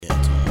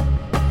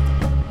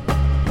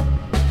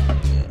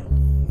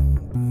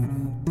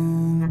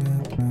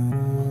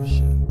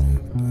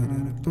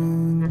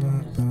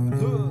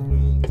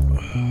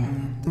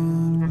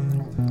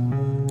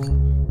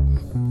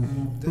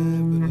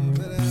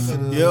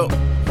Yo.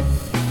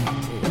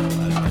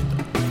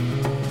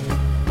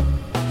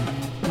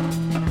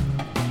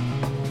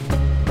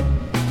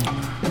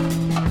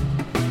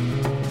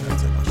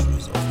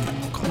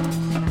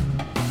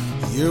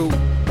 You.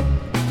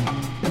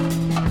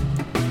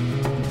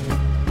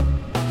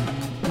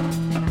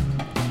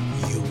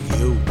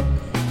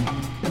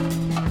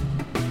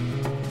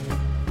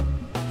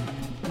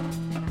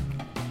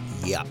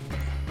 Yeah.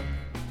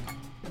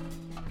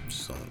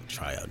 Just gonna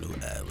try out new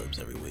ad-libs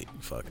every week.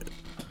 Fuck it.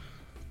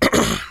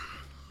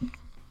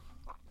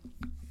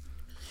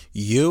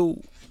 You.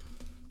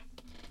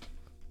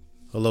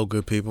 Hello,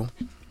 good people.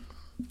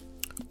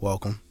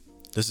 Welcome.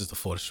 This is the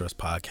For the Stress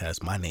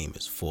Podcast. My name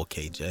is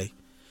 4KJ.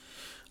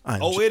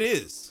 It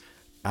is.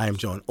 I am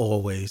joined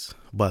always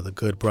by the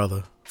good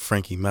brother,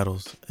 Frankie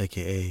Metals,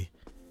 a.k.a.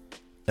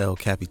 El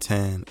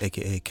Capitan,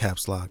 a.k.a.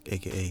 Caps Lock,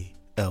 a.k.a.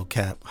 El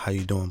Cap. How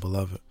you doing,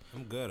 beloved?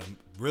 I'm good. I'm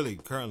really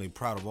currently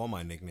proud of all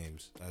my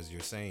nicknames, as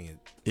you're saying it.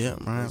 Yeah,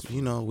 right.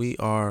 You know, we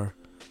are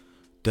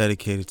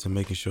dedicated to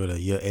making sure that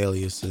your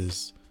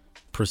aliases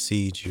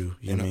precede you.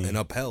 You know what I mean? And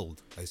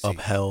upheld. I see.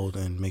 Upheld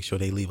and make sure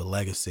they leave a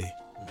legacy.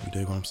 You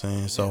dig what I'm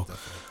saying? So,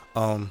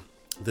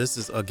 this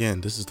is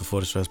the For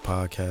the Stress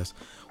Podcast.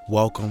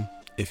 Welcome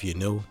if you're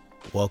new.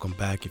 Welcome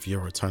back if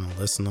you're a returning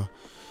listener.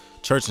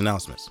 Church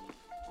announcements.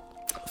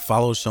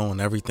 Follow the show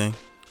on everything.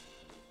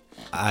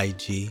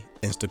 IG,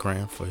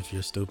 Instagram for if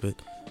you're stupid.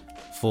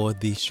 For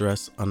the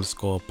Stress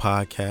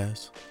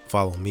 _podcast.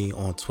 Follow me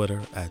on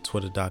Twitter at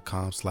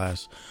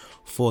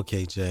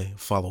twitter.com/4KJ.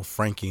 Follow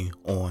Frankie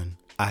on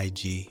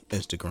IG,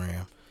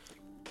 Instagram.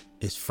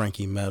 It's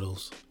Frankie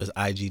Metals. It's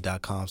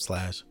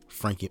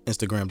IG.com/Frankie,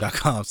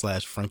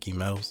 Instagram.com/Frankie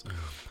Metals.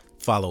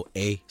 Follow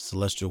A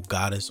Celestial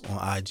Goddess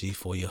on IG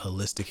for your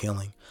holistic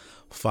healing.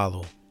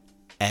 Follow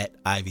at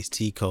Ivy's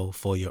Tico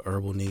for your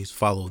herbal needs.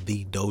 Follow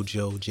the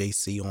Dojo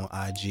JC on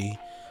IG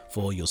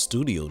for your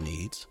studio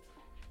needs.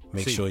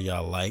 Make sure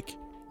y'all like,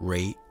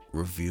 rate,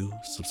 review,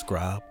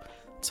 subscribe,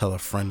 tell a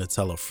friend to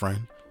tell a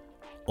friend.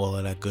 All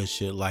of that good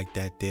shit like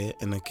that there.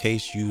 And in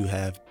case you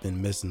have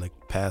been missing the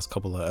past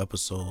couple of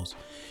episodes,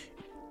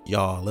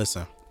 y'all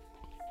listen.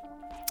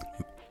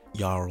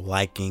 Y'all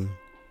liking,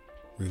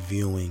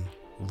 reviewing,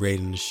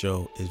 rating the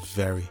show is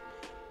very,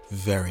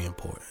 very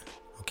important.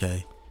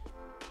 Okay?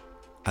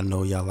 I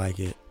know y'all like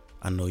it.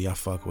 I know y'all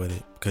fuck with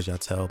it because y'all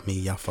tell me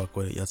y'all fuck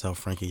with it. Y'all tell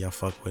Frankie y'all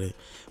fuck with it.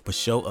 But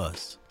show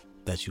us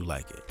that you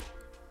like it.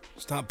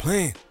 Stop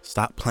playing.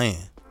 Stop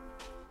playing.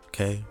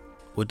 Okay?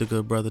 What the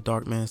good brother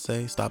Darkman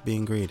say? Stop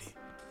being greedy.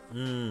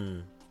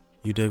 You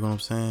dig what I'm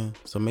saying?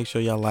 So make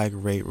sure y'all like,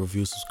 rate,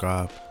 review,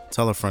 subscribe.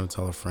 Tell a friend to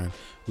tell a friend.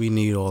 We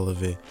need all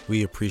of it.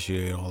 We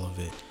appreciate all of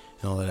it.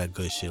 And all of that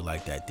good shit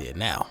like that there.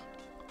 Now,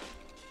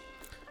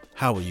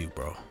 how are you,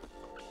 bro?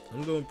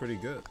 I'm doing pretty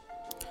good.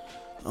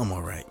 I'm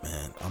alright,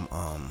 man. I'm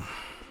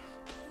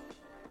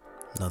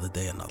another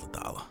day, another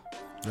dollar.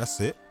 That's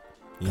it.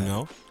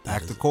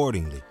 Act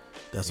accordingly.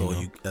 That's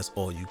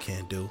all you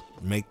can do.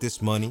 Make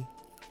this money.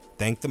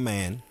 Thank the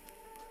man.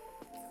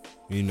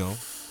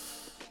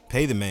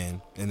 Pay the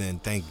man, and then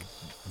thank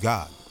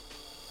God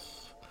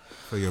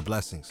for your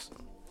blessings.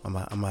 I'm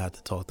gonna have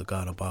to talk to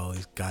God about all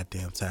these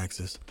goddamn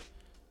taxes.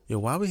 Yo,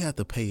 why we have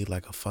to pay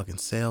like a fucking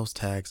sales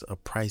tax, a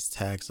price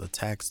tax, a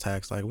tax?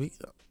 Like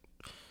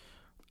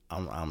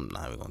I'm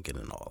not even gonna get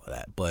into all of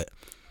that, but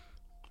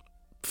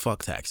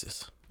fuck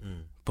taxes.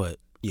 But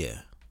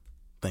yeah,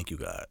 thank you,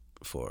 God,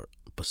 for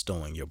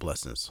bestowing your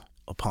blessings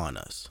upon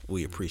us.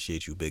 We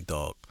appreciate you, big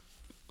dog.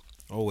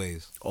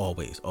 Always.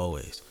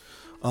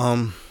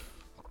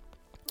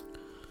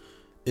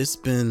 It's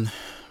been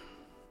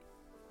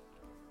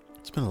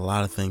a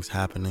lot of things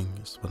happening.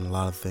 It's been a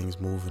lot of things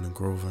moving and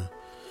grooving,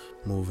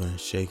 moving and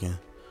shaking.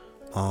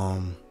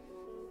 Let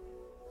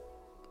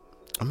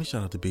me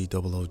shout out to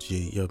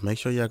BOOG. Yo, make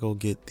sure y'all go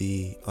get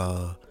the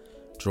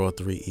Draw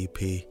 3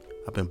 EP.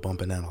 I've been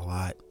bumping that a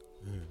lot.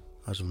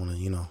 I just want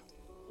to,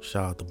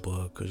 shout out the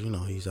Boog, because,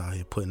 he's out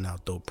here putting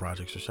out dope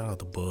projects. So shout out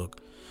the Boog.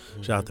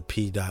 Shout out to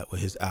P. Dot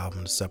with his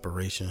album, The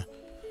Separation.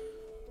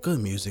 Good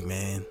music,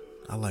 man.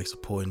 I like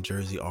supporting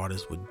Jersey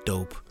artists with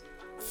dope,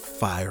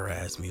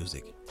 fire-ass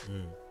music.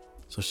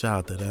 So shout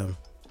out to them.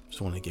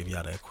 Just want to give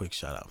y'all that quick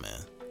shout out,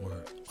 man.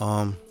 Word.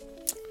 I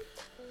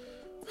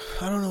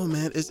don't know,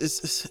 man.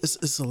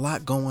 It's a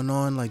lot going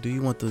on. Like, do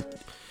you want the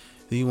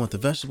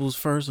vegetables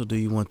first, or do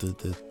you want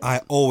the I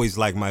always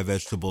like my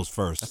vegetables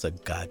first. That's a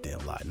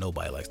goddamn lie.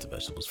 Nobody likes the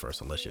vegetables first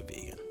unless you're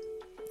vegan.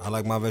 I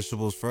like my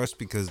vegetables first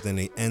because then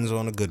it ends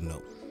on a good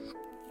note.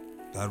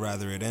 I'd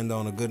rather it end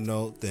on a good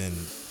note than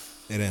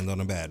it end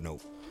on a bad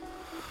note.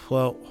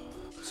 Well,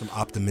 some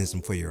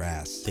optimism for your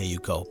ass. There you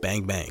go.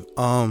 Bang, bang.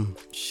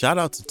 Shout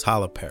out to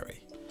Tyler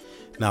Perry.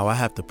 Now, I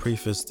have to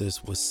preface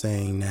this with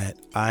saying that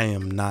I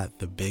am not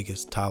the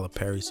biggest Tyler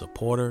Perry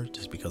supporter,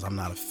 just because I'm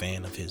not a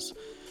fan of his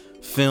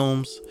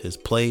films. His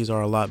plays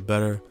are a lot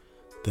better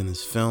than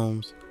his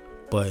films.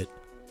 But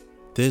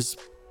this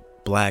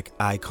black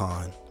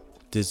icon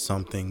did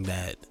something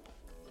that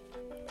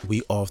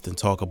we often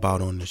talk about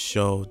on the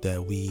show,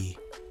 that we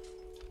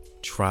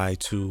try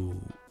to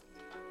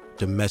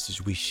the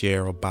message we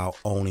share about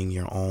owning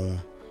your own,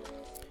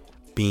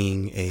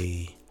 being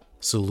a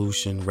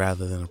solution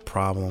rather than a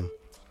problem.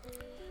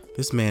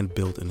 This man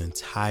built an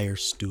entire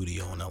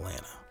studio in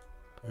Atlanta.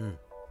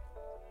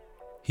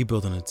 He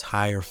built an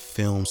entire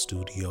film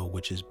studio,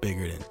 which is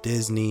bigger than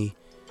Disney,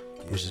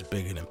 which is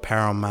bigger than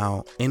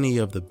Paramount, any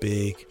of the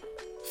big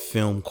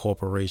film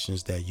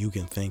corporations that you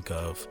can think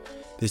of.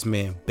 This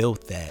man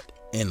built that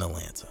in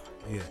Atlanta.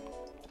 Yeah.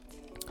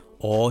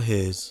 All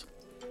his.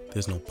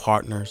 There's no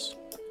partners.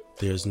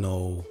 There's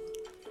no,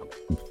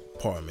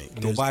 pardon me.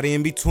 Nobody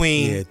in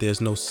between. Yeah,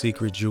 there's no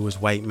secret Jewish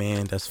white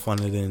man that's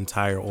funded the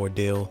entire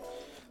ordeal.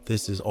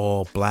 This is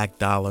all black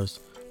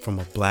dollars from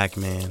a black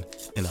man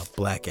in a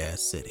black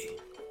ass city.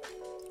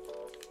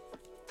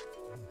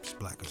 It's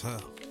black as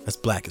hell. That's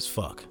black as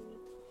fuck.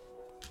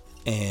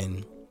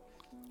 And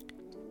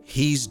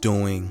he's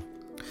doing,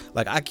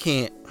 like, I'm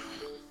just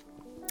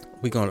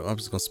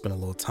gonna spend a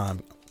little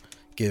time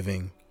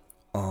giving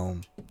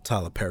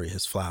Tyler Perry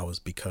his flowers,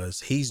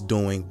 because he's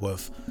doing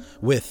what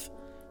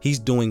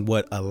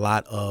a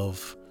lot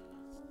of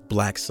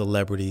black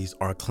celebrities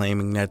are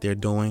claiming that they're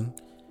doing.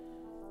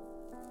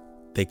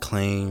 They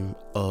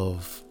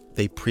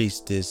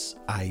preach this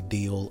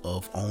ideal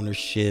of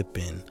ownership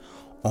and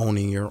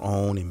owning your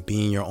own and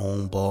being your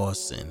own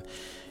boss, and,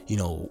 you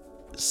know,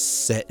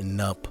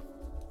 setting up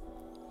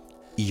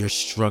your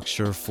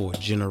structure for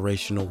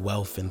generational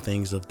wealth and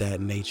things of that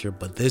nature.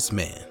 But this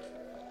man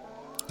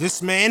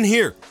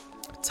here,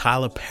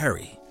 Tyler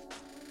Perry,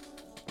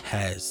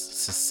 has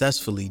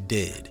successfully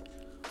did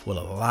what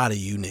a lot of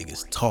you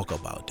niggas talk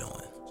about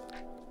doing.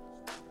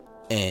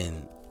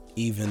 And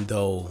even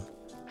though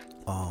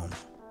I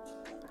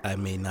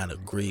may not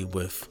agree,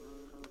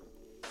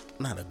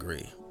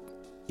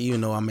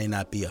 even though I may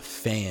not be a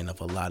fan of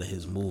a lot of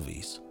his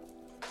movies,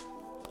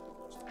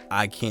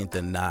 I can't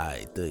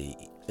deny the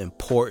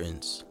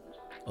importance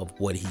of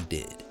what he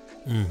did.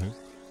 Mm-hmm.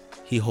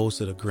 He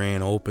hosted a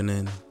grand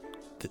opening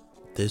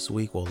this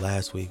week or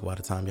last week, by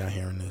the time y'all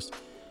hearing this,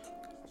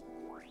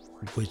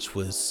 which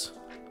was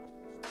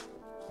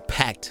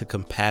packed to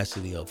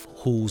capacity of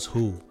who's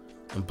who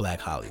in Black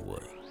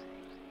Hollywood.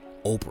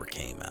 Oprah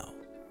came out.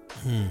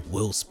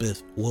 Will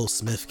Smith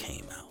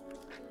came out.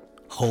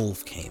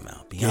 Hove came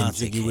out.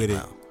 Beyonce came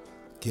out.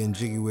 Getting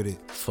jiggy with it.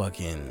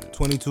 Fucking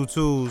 22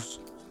 Twos.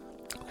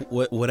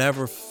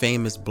 Whatever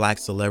famous black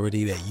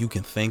celebrity that you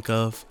can think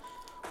of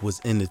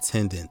was in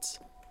attendance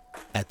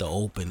at the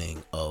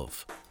opening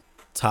of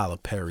Tyler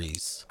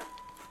Perry's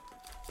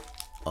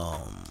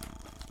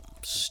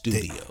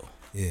studio.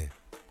 Yeah.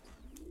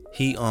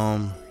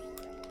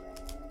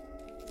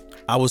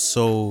 I was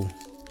so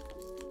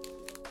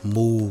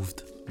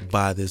moved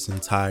by this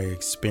entire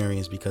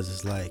experience, because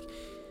it's like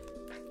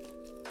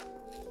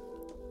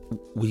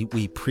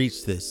we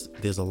preach this.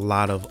 There's a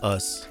lot of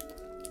us.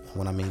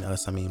 When I mean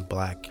us, I mean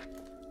black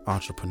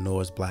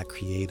entrepreneurs, black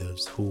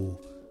creatives who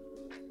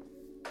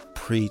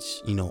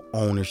preach, you know,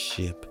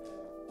 ownership.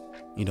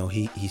 You know,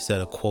 he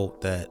said a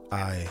quote that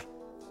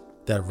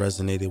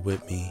resonated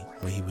with me,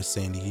 when he was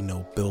saying that, you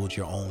know, build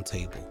your own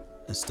table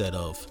instead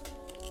of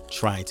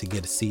trying to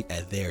get a seat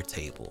at their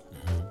table.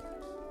 Mm-hmm.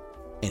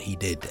 And he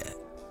did that.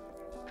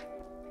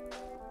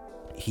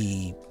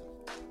 He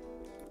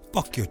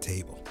fuck your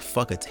table.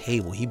 Fuck a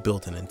table. He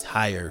built an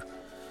entire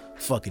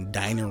fucking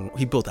dining room.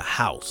 He built a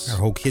house. Got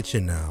a whole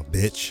kitchen now,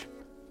 bitch.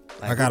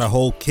 Like, I got a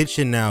whole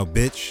kitchen now,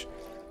 bitch.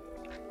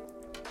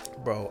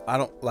 Bro, I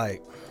don't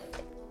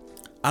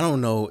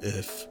know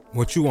if...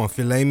 What you want,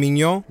 filet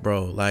mignon?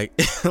 Bro, like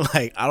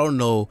I don't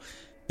know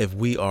if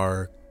we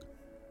are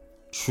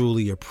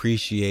truly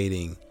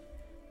appreciating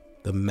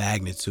the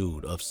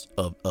magnitude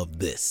of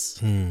this.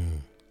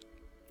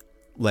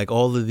 Like,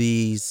 all of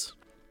these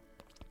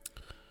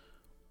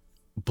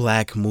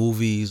black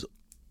movies,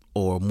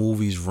 or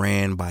movies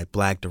ran by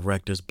black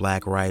directors,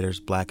 black writers,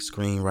 black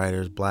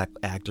screenwriters, black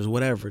actors,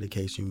 whatever the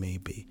case you may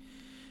be,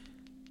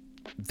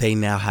 they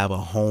now have a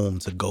home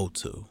to go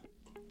to.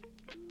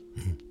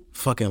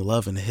 Fucking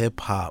Love and Hip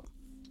Hop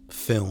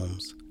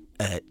films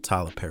at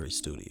Tyler Perry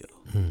studio.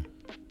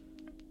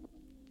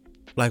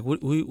 Like,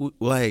 we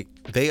like,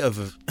 they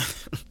have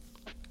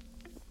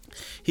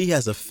he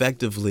has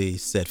effectively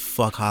said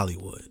fuck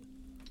Hollywood.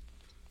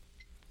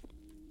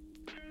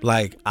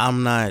 Like,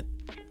 I'm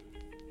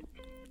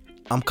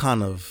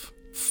kind of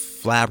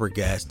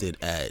flabbergasted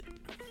at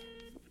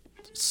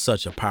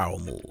such a power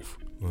move.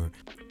 Right.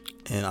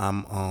 And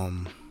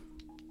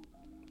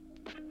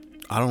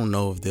I don't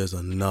know if there's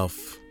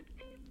enough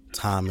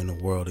time in the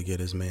world to get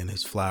this man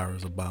his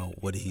flowers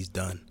about what he's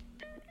done.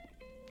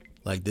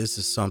 Like, this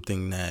is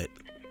something that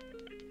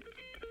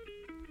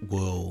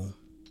will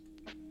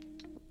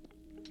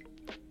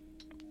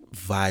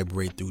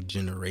vibrate through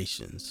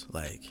generations.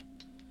 Like,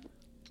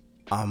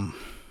 I'm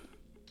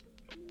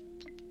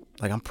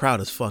proud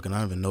as fuck, and I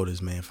don't even know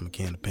this man from a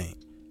can of paint.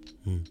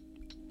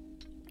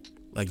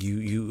 Like,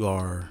 you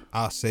are...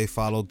 I say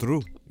follow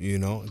through, you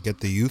know, get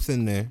the youth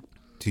in there,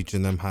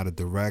 teaching them how to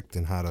direct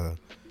and how to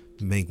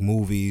make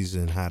movies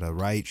and how to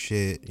write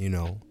shit, you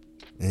know,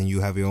 and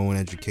you have your own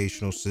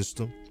educational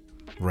system.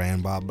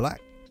 ran by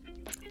black.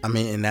 I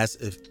mean, and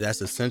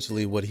that's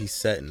essentially what he's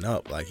setting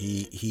up. Like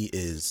he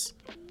is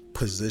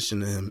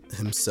positioning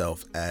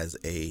himself as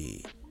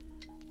a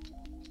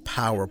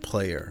power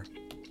player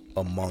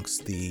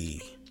amongst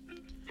the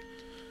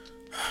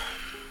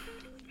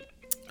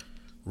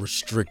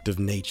restrictive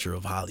nature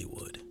of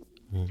Hollywood.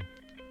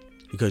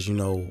 Because, you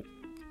know,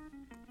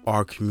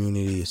 our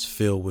community is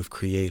filled with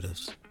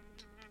creatives.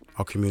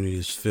 Our community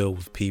is filled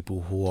with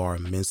people who are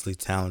immensely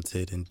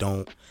talented and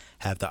don't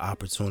have the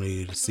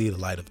opportunity to see the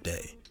light of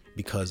day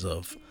because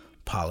of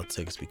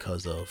politics,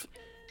 because of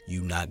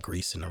you not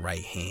greasing the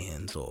right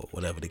hands or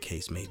whatever the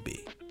case may be.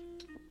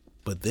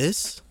 But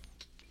this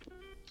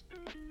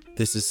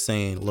is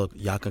saying, look,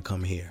 y'all can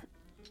come here.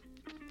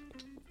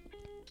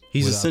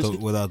 He's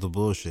without the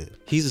bullshit.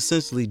 He's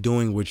essentially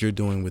doing what you're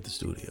doing with the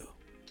studio.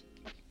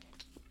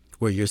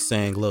 Where you're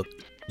saying, look,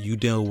 you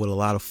deal with a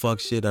lot of fuck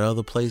shit at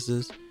other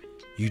places.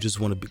 You just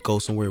want to go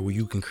somewhere where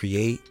you can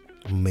create.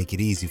 I'm gonna make it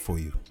easy for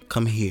you.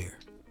 Come here.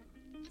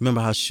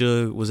 Remember how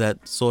Suge was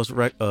at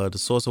the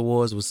Source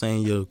Awards was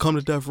saying, yo, come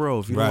to Death Row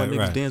if you don't want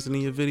niggas dancing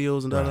in your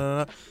videos and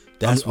da.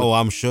 That's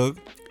I'm Suge.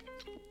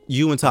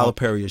 You and Tyler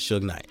Perry are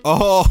Suge Knight.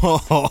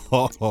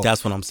 Oh,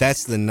 that's what I'm saying.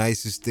 That's the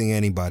nicest thing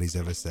anybody's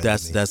ever said.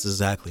 That's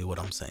exactly what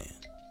I'm saying.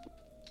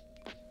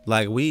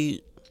 Like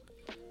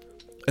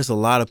there's a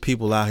lot of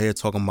people out here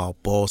talking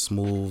about boss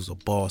moves or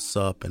boss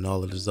up and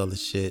all of this other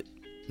shit.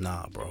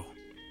 Nah, bro.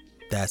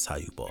 That's how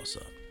you boss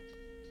up.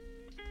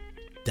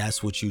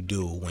 That's what you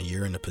do when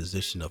you're in a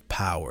position of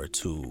power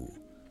to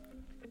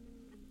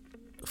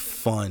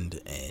fund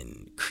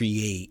and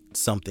create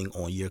something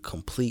on your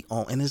complete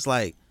own. And it's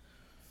like,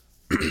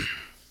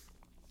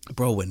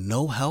 bro, with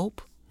no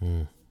help,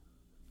 you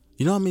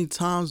know how many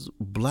times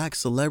black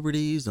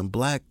celebrities and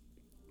black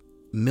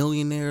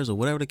millionaires or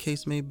whatever the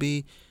case may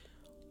be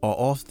are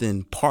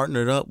often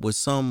partnered up with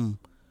some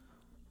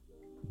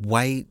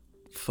white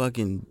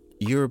fucking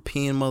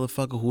European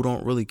motherfucker who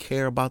don't really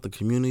care about the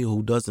community,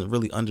 who doesn't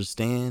really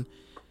understand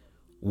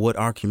what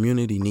our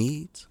community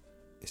needs?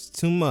 It's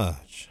too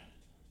much.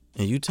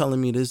 And you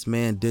telling me this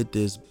man did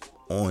this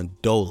on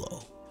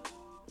Dolo?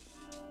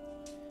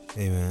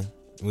 Hey man,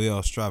 we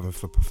all striving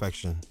for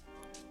perfection,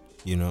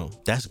 you know?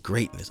 That's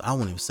greatness. I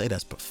won't even say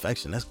that's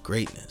perfection. That's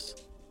greatness.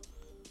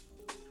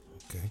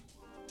 Okay.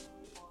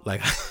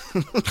 Like,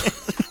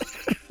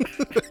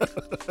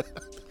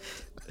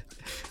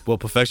 well,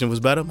 perfection was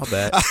better. My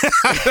bad.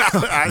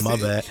 My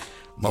bad.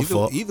 My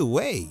fault. Either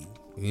way,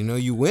 you know,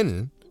 you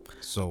winning.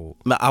 So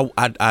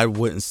I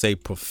wouldn't say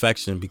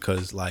perfection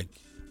because, like,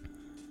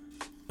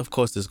 of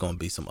course, there's gonna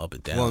be some up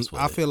and downs.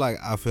 Well, I feel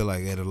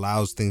like it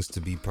allows things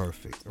to be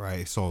perfect,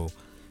 right? So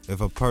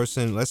if a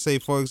person, let's say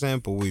for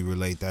example, we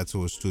relate that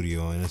to a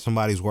studio, and if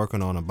somebody's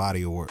working on a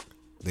body of work,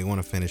 they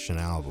want to finish an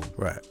album,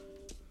 right?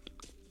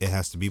 It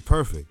has to be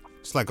perfect.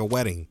 It's like a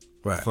wedding,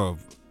 right? For,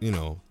 you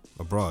know,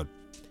 abroad.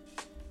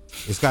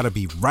 It's got to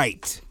be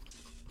right.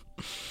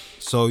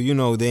 So, you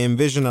know, they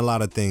envision a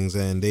lot of things,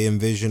 and they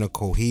envision a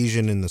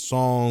cohesion in the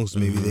songs.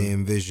 Maybe they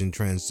envision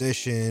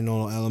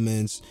transitional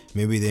elements.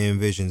 Maybe they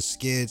envision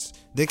skits.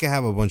 They can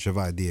have a bunch of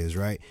ideas,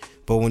 right?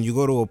 But when you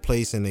go to a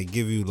place and they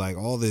give you like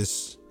all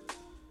this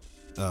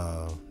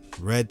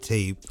red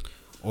tape,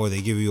 or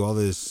they give you all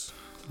this,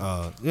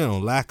 you know,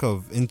 lack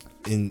of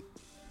the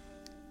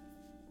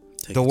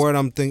word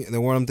I'm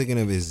thinking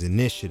of is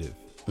initiative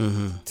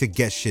to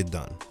get shit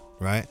done,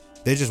 right?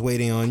 They're just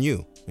waiting on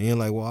you. And you're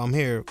like, well, I'm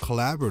here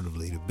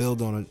collaboratively to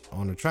build on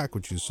a track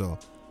with you. So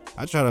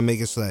I try to make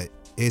it so that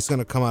it's going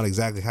to come out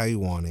exactly how you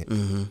want it.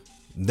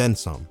 Then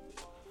some.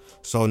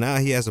 So now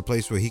he has a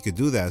place where he could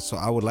do that. So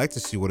I would like to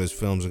see what his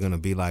films are going to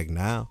be like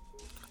now.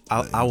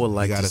 I would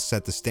like you got to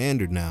set the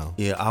standard now.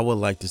 Yeah, I would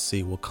like to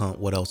see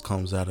what else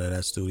comes out of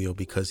that studio,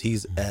 because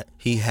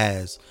he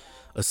has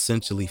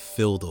essentially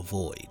filled a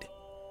void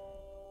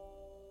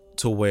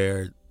to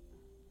where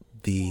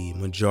the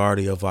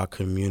majority of our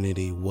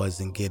community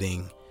wasn't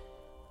getting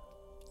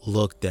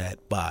looked at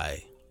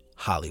by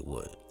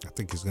Hollywood. I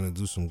think he's gonna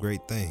do some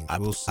great things.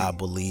 We'll see. I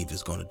believe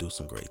it's gonna do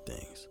some great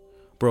things,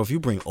 bro. If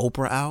you bring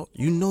Oprah out,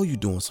 you know you're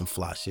doing some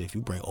fly shit. If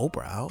you bring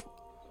Oprah out,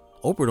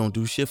 Oprah don't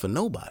do shit for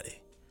nobody.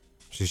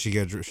 She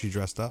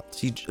dressed up?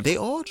 They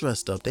all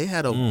dressed up. They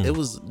had it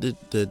was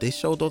they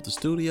showed off the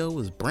studio. It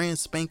was brand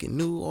spanking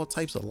new, all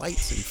types of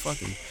lights and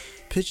fucking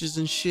pictures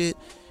and shit.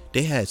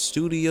 They had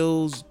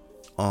studios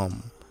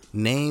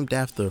named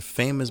after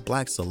famous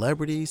black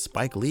celebrities.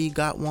 Spike Lee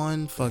got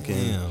one. Fucking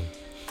damn.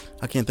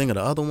 I can't think of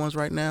the other ones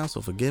right now, so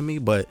forgive me.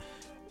 But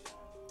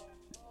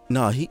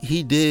no,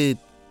 he did.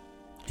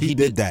 He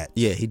did that.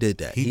 Yeah, he did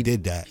that. He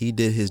did that. He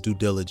did his due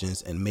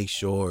diligence and make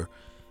sure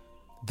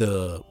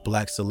the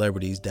black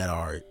celebrities that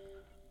are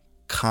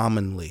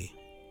commonly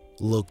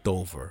looked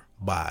over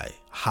by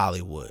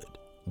Hollywood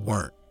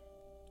weren't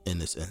in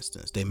this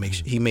instance.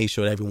 He made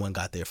sure everyone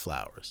got their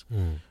flowers.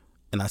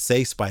 And I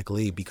say Spike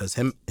Lee because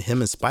him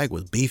and Spike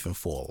was beefing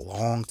for a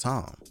long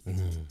time.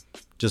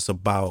 Just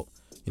about,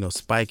 you know,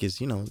 Spike is,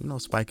 you know,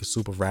 Spike is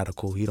super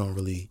radical. He don't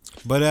really.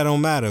 But that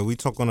don't matter. We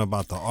talking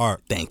about the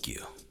art. Thank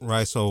you.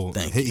 Right, so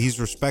he's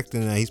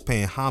respecting that. He's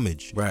paying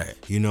homage. Right.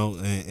 You know,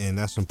 and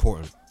that's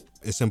important.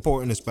 It's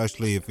important,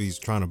 especially if he's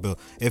trying to build.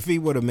 If he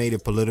would have made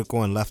it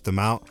political and left them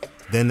out,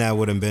 then that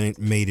would have been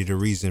made it a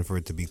reason for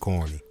it to be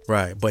corny.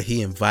 Right, but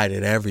he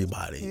invited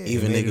everybody,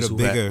 even made niggas it a who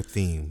bigger had,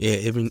 theme.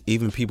 Yeah,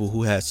 even people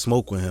who had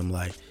smoke with him,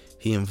 like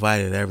he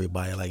invited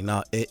everybody. Like,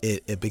 no,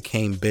 it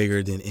became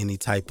bigger than any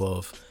type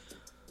of.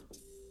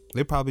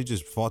 They probably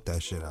just fought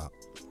that shit out.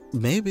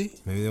 Maybe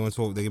they went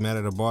to they met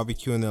at a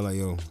barbecue and they're like,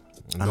 yo,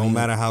 don't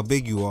matter how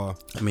big you are.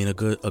 I mean, a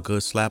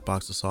good slap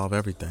box to solve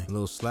everything. A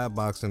little slap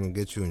boxing will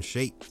get you in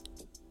shape.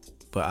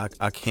 But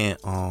I can't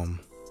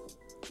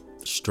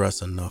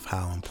stress enough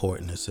how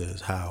important this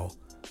is, how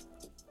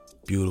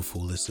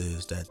beautiful this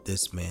is that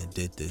this man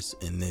did this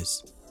in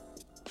this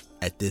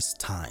at this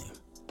time.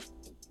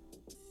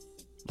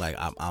 Like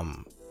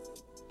I'm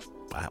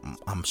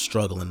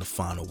struggling to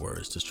find the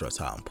words to stress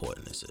how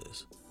important this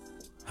is.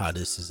 How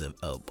this is a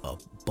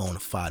bona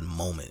fide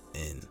moment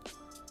in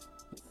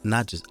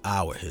not just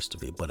our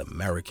history, but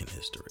American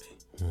history.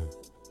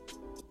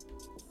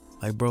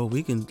 Like, bro,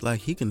 he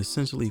can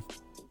essentially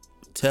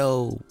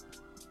tell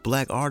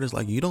black artists,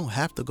 like, you don't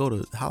have to go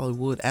to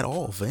Hollywood at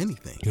all for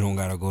anything. You don't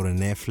gotta go to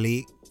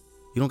Netflix.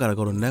 You don't gotta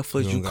go to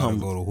Netflix. You gotta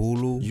go to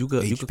Hulu. You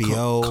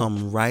HBO. could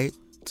come right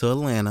to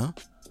Atlanta,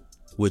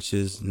 which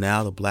is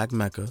now the Black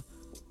Mecca,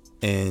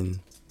 and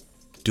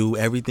do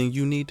everything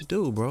you need to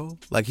do, bro.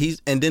 Like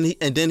and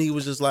then he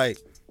was just like,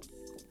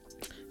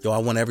 yo, I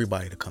want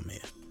everybody to come in.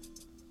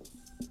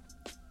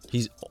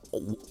 He's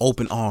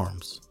open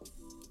arms.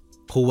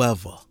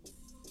 Whoever.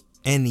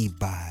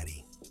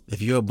 Anybody.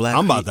 If you're a black,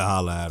 I'm about to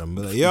holler at him.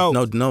 Be like, yo,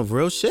 no,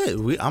 real shit.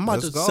 I'm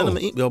about to send him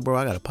an email. Yo, bro,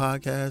 I got a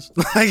podcast.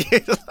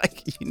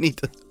 like you need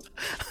to.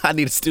 I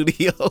need a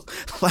studio.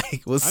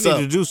 Like, what's up? I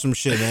need to do some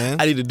shit,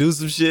 man. I need to do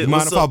some shit. You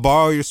mind if I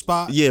borrow your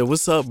spot? Yeah,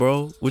 what's up,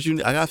 bro? What you?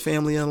 I got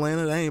family in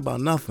Atlanta. That ain't about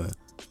nothing.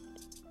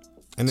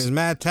 And there's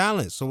mad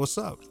talent. So what's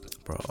up,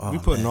 bro? We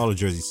putting all of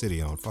Jersey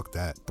City on. Fuck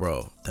that,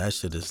 bro. That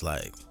shit is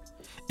like,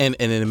 and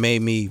it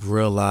made me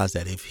realize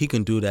that if he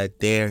can do that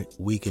there,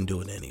 we can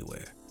do it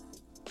anywhere.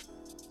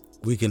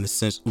 We can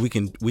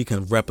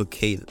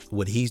replicate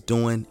what he's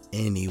doing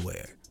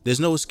anywhere. There's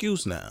no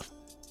excuse now.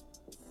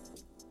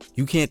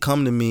 You can't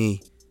come to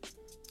me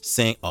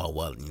saying, "Oh,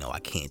 well, you know, I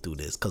can't do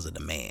this because of the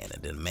man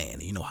and the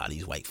man." You know how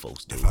these white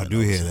folks do. If I do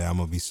hear that, I'm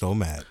gonna be so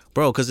mad,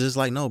 bro. Because it's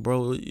like, no,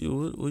 bro.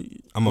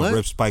 I'm gonna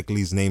rip Spike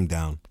Lee's name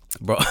down,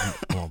 bro.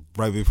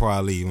 Right before I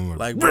leave, I'm gonna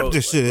like, rip bro,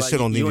 this shit. This shit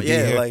don't need to be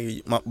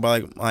here.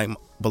 Like,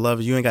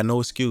 beloved, you ain't got no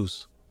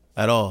excuse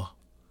at all.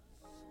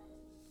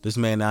 This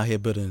man out here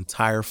built an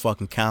entire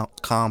fucking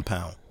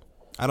compound.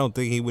 I don't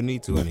think he would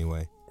need to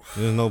anyway.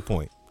 There's no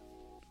point,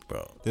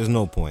 bro. There's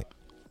no point.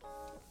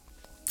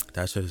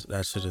 That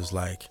shit is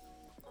like,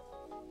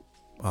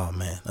 oh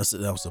man,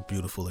 that was a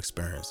beautiful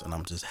experience, and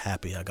I'm just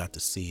happy I got to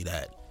see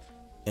that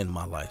in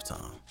my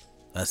lifetime.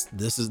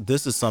 This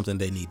is something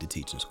they need to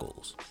teach in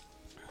schools.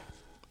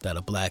 That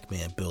a black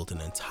man built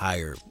an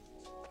entire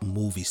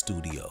movie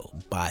studio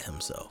by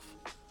himself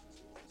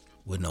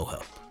with no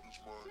help.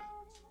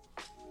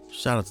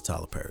 Shout out to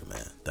Tyler Perry,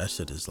 man. That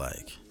shit is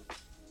like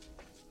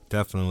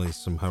definitely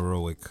some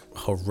heroic.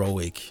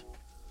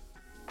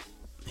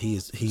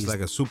 He's like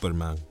a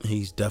Superman.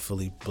 He's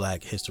definitely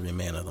Black History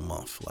Man of the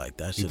Month. Like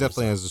that shit. He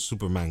definitely has the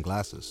Superman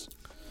glasses.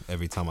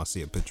 Every time I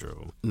see a picture of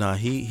him. Nah,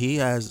 he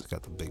has. He's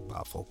got the big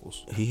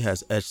bifocals. He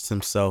has etched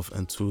himself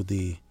into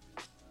the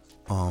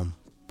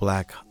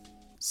Black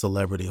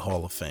Celebrity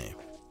Hall of Fame.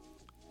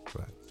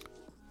 Right.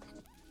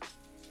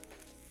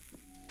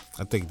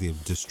 I think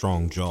the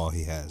strong jaw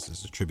he has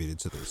is attributed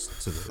to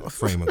the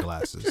frame of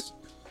glasses.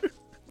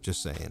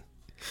 Just saying.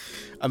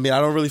 I mean,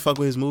 I don't really fuck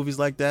with his movies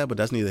like that, but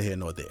that's neither here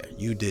nor there.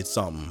 You did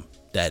something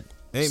that.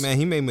 Hey man,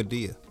 he made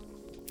Medea.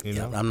 You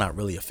know? I'm not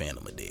really a fan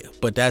of Medea,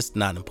 but that's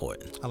not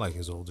important. I like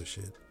his older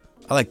shit.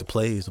 I like the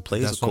plays. The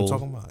plays that's are cool.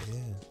 That's what I'm talking about.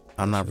 Yeah.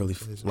 I'm not really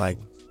like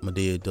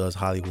Medea does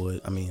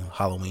Hollywood. I mean,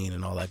 Halloween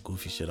and all that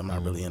goofy shit. I'm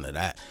not really into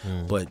that.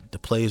 But the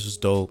plays was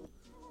dope.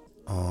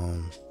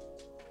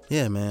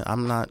 Yeah, man.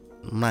 I'm not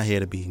here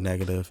to be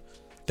negative.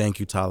 Thank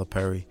you, Tyler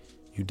Perry.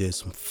 You did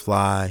some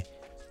fly,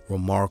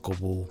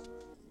 remarkable,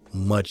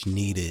 much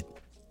needed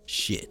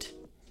shit.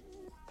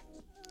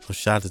 So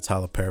shout out to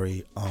Tyler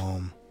Perry.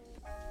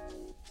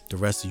 The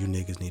rest of you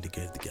niggas need to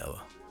get it together.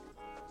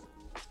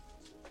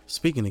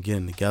 Speaking of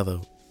getting together,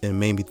 it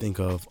made me think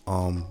of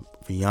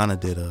Rihanna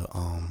did a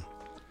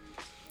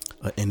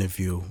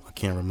interview. I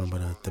can't remember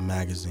the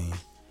magazine,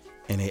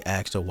 and they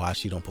asked her why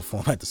she don't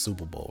perform at the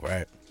Super Bowl,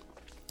 right?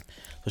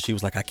 So she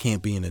was like, I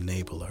can't be an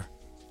enabler.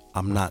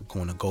 I'm not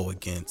going to go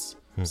against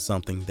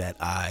something that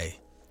I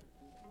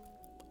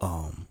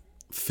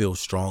feel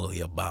strongly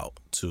about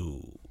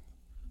to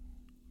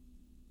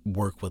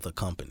work with a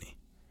company.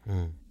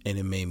 And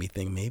it made me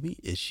think, maybe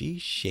is she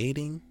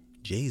shading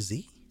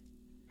Jay-Z?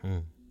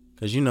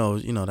 Because you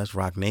know that's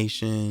Roc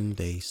Nation.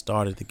 They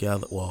started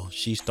together. Well,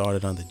 she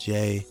started under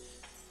Jay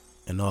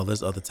and all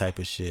this other type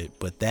of shit.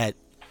 But that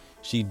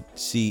she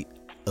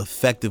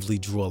effectively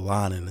drew a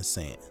line in the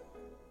sand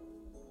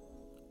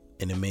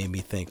and it made me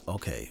think,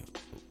 okay,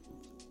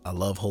 I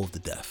love Hov to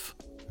death,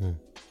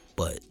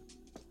 but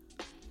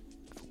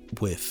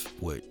with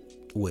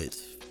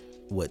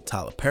what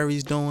Tyler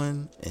Perry's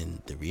doing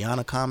and the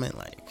Rihanna comment,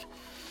 like,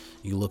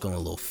 you looking a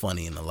little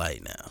funny in the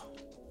light now,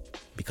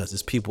 because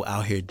there's people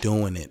out here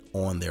doing it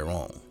on their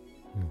own,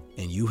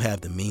 and you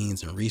have the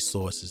means and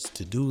resources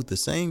to do the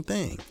same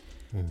thing,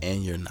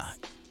 and you're not.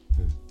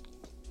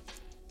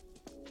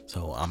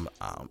 So I'm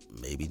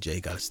maybe Jay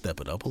got to step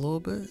it up a little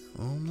bit.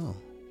 I don't know.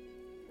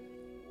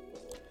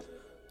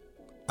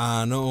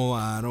 I know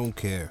I don't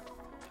care.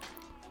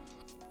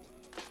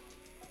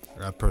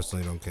 I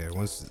personally don't care.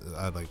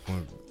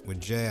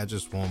 With Jay, I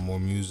just want more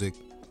music.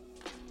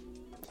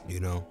 You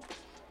know,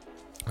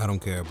 I don't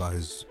care about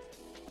his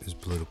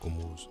political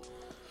moves.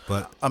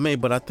 But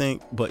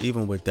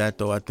even with that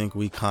though, I think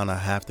we kind of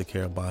have to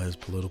care about his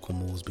political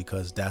moves,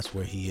 because that's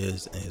where he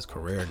is in his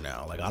career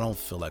now. Like, I don't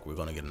feel like we're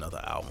gonna get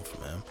another album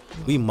from him.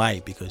 We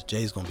might, because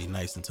Jay's gonna be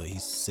nice until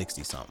he's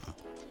 60 something.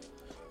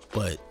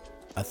 But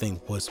I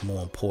think what's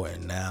more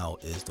important now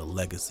is the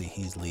legacy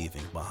he's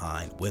leaving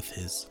behind with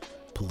his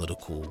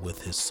political,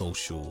 with his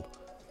social,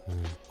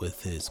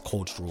 with his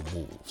cultural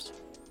moves.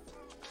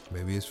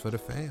 Maybe it's for the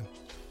fam.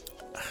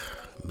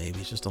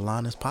 Maybe it's just to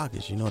line his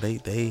pockets. You know,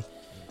 they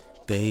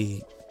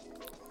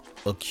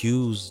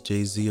accuse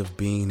Jay-Z of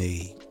being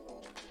a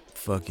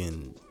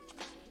fucking,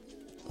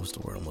 what's the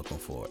word I'm looking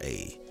for?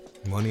 A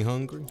money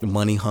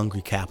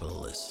hungry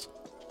capitalist.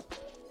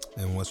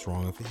 And what's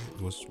wrong with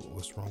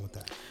what's wrong with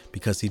that?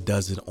 Because he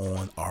does it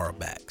on our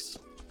backs.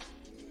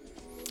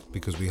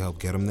 Because we helped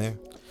get him there.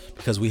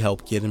 Because we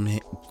helped get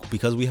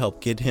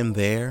him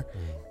there,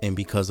 and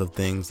because of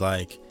things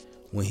like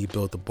when he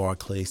built the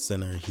Barclays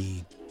Center,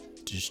 I'm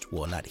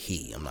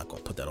not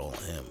gonna put that all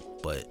on him,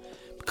 but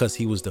because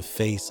he was the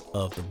face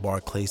of the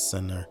Barclays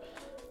Center,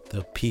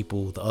 the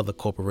other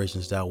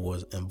corporations that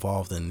was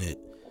involved in it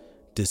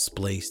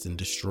displaced and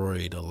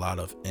destroyed a lot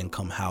of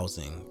income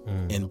housing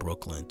in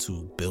Brooklyn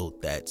to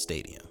build that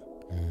stadium.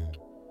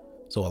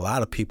 So a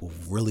lot of people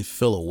really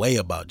feel a way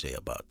about Jay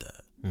about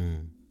that.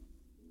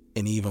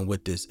 And even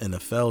with this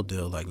NFL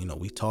deal, like, you know,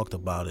 we talked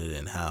about it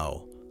and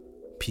how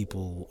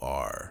people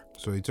are.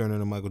 So he turned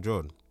into Michael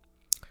Jordan.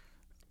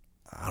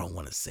 I don't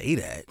want to say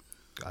that.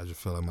 I just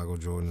feel like Michael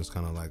Jordan is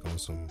kind of like on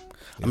some.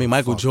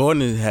 Michael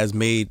Jordan has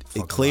made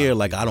it clear,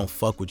 like, I don't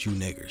fuck with you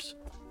niggers.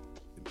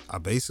 I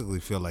basically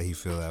feel like he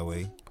feel that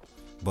way,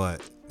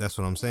 but that's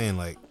what I'm saying.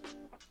 Like,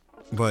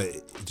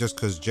 but just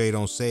because Jay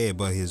don't say it,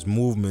 but his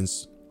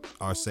movements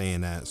are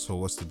saying that. So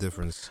what's the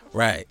difference?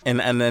 Right, and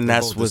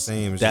that's what's the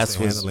same. That's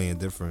what's handling it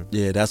different.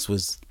 Yeah,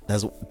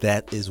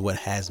 that is what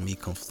has me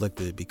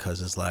conflicted,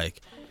 because it's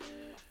like,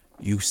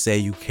 you say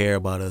you care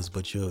about us,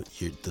 but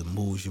the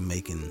moves you're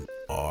making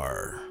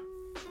are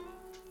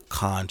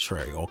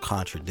contrary or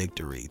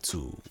contradictory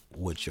to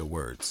what your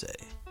words say.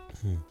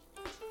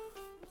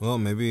 Well,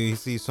 maybe he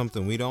sees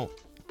something we don't.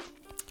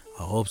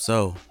 I hope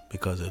so,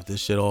 because if this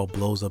shit all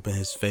blows up in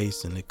his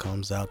face and it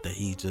comes out that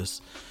he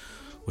just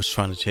was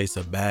trying to chase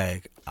a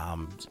bag,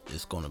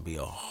 it's gonna be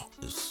rough.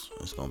 It's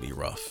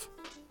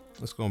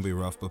gonna be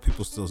rough, but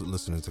people still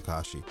listen to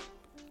Tekashi.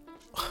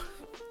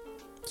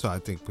 So I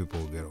think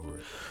people will get over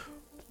it.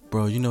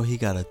 Bro, you know he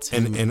got a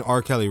 10. And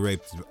R. Kelly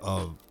raped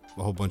a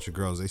whole bunch of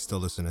girls. They still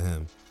listen to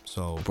him.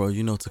 So, bro,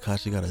 you know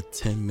Tekashi got a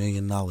 $10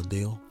 million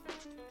deal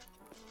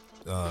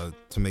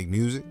to make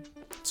music.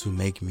 To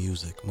make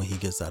music when he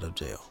gets out of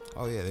jail.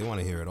 Oh yeah, they want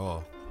to hear it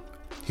all.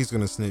 He's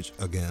gonna snitch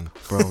again,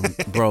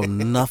 bro.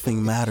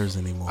 Nothing matters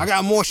anymore. I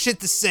got more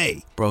shit to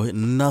say, bro.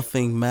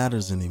 Nothing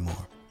matters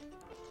anymore.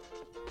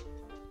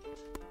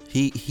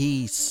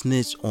 He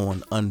snitched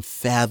on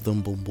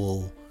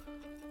unfathomable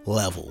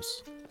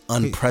levels,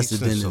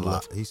 unprecedented.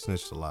 He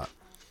snitched a lot.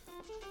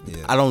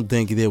 Yeah. I don't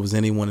think there was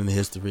anyone in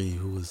history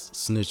who was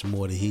snitched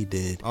more than he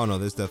did. Oh no,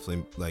 there's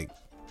definitely like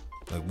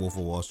Wolf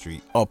of Wall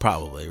Street. Oh,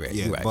 probably right.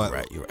 Yeah,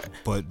 you're right.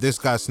 But this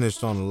guy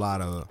snitched on a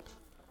lot of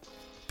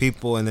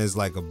people, and there's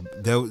like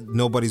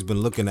nobody's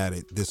been looking at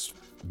it this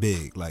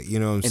big, like, you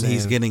know what I'm saying? And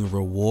he's getting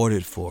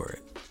rewarded for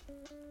it.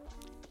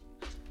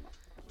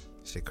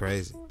 Shit,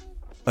 crazy.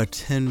 A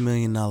 $10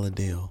 million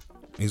deal.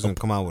 He's gonna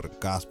come out with a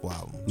gospel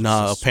album.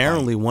 Nah,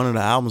 apparently one of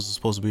the albums is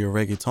supposed to be a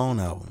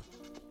reggaeton album.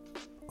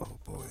 Oh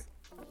boy.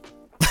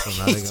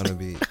 So now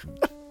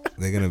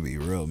they're gonna be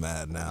real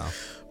mad now.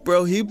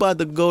 Bro, he about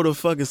to go to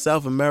fucking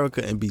South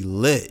America and be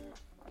lit.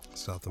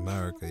 South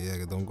America,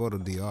 yeah. Don't go to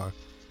DR.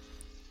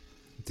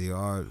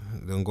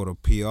 Don't go to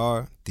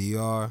PR,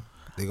 DR.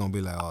 They're gonna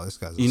be like, oh, this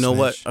guy's a You know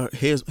snitch. what?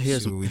 Here's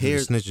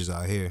snitches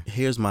out here.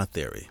 Here's my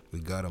theory. We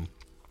got him.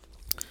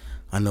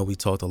 I know we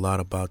talked a lot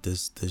about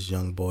this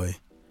young boy,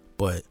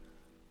 but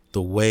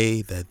the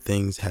way that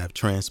things have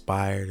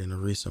transpired in the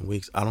recent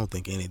weeks, I don't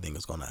think anything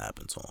is gonna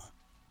happen to him.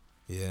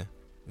 Yeah.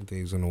 I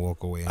think he's gonna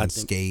walk away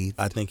unscathed.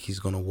 I think he's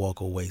gonna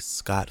walk away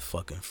scot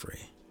fucking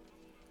free.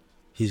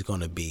 He's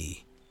gonna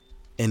be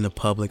in the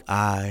public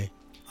eye.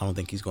 I don't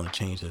think he's gonna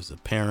change his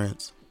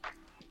appearance.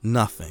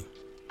 Nothing.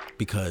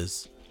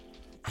 Because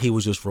he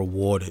was just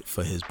rewarded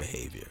for his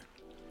behavior.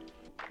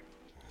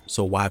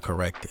 So why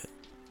correct it?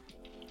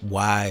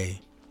 why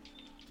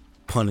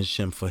punish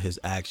him for his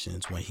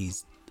actions when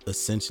he's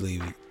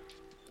essentially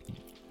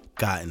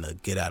gotten a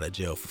get out of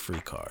jail for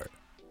free card?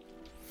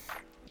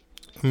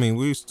 I mean,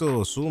 we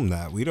still assume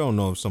that. We don't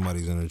know if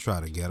somebody's going to try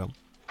to get him.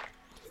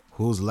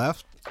 Who's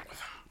left?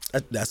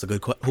 That's a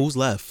good question. Who's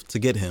left to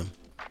get him?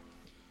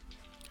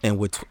 And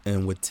with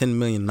 $10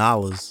 million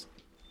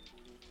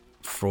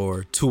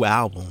for 2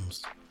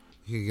 albums,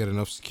 You can get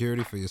enough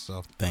security for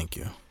yourself. thank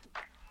you.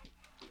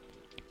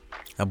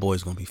 That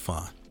boy's gonna be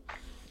fine.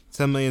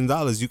 $10 million,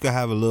 you could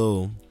have a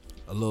little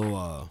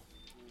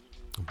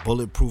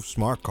bulletproof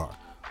smart car.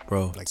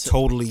 Bro, Like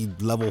totally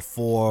level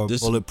 4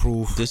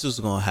 bulletproof. This is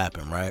gonna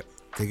happen, right?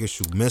 They can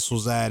shoot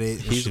missiles at it.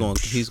 He's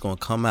gonna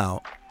come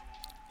out.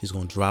 He's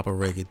gonna drop a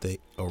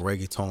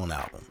reggaeton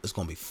album. It's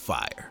gonna be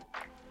fire.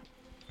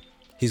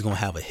 He's gonna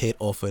have a hit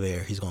off of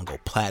there. He's gonna go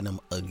platinum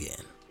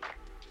again,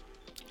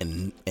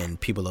 and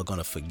people are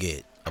gonna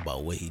forget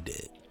about what he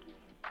did.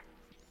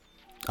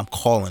 I'm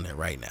calling it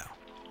right now.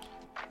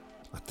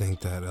 I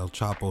think that El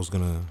Chapo's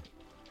gonna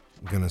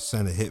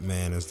send a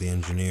hitman as the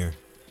engineer.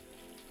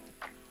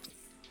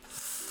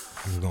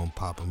 He's gonna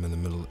pop him in the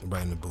middle,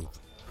 right in the booth.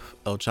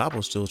 El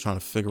Chapo's still trying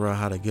to figure out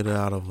how to get it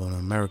out of an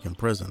American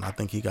prison. I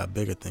think he got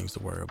bigger things to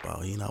worry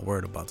about. He's not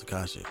worried about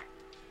Tekashi.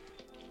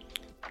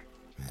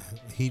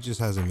 He just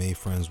hasn't made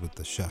friends with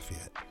the chef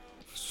yet.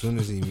 As soon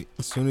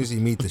as he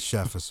meet the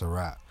chef, it's a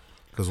wrap.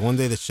 Because one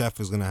day the chef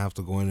is gonna have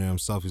to go in there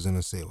himself. He's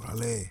gonna say,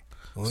 "Wale,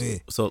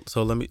 oye,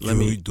 So let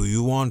me do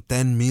you want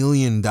 $10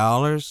 million,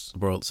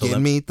 bro? So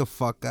get me the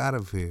fuck out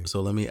of here."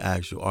 So let me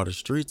ask you: are the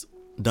streets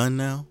done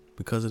now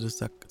because of this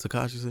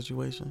Tekashi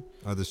situation?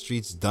 Are the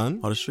streets done?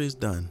 Are the streets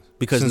done?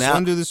 Because Since now,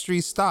 when do the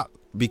streets stop?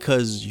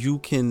 because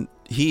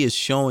he is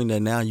showing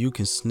that now you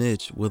can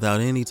snitch without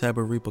any type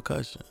of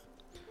repercussion.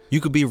 You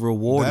could be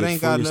rewarded. That ain't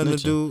for got your nothing to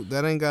snitching. do.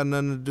 That ain't got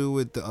nothing to do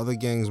with the other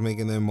gangs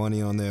making their money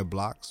on their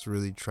blocks,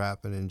 really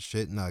trapping and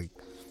shit. Like,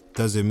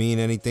 does it mean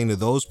anything to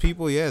those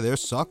people? Yeah, they're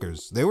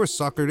suckers. They were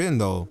suckered in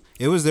though.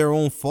 It was their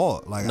own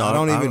fault. Like, No, I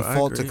don't even I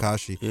fault agree.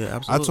 Tekashi. Yeah, I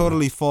absolutely.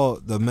 totally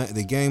fault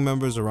the gang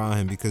members around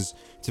him, because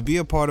to be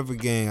a part of a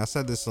gang, I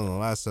said this on the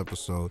last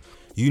episode,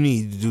 you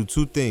need to do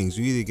 2 things.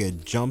 You either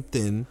get jumped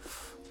in,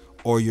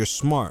 or you're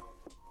smart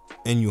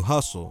and you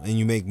hustle and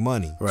you make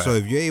money. Right. So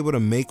if you're able to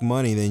make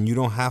money, then you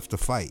don't have to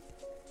fight.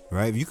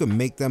 Right? If you can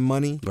make that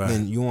money, Right.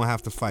 then you won't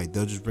have to fight.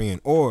 They'll just bring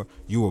in. Or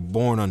you were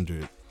born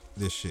under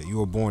this shit. You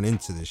were born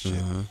into this shit.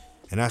 Mm-hmm.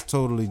 And that's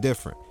totally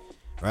different.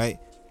 Right?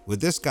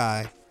 With this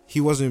guy, he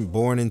wasn't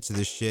born into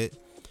this shit.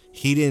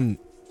 He didn't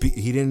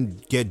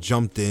get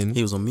jumped in.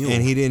 He was a mule.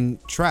 And he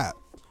didn't trap.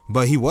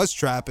 But he was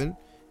trapping.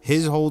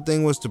 His whole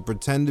thing was to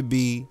pretend to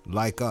be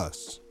like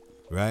us.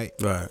 Right?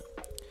 Right.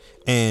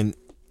 And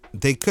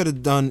they could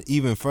have done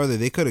even further.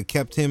 They could have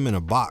kept him in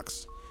a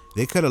box.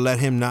 They could have let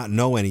him not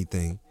know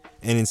anything.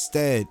 And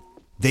instead,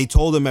 they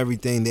told him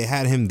everything. They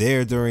had him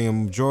there during a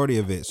majority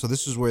of it. So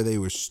this is where they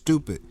were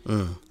stupid.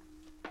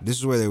 This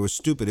is where they were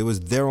stupid. It was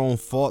their own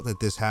fault that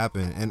this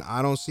happened. And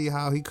I don't see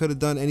how he could have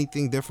done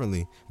anything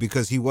differently,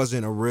 because he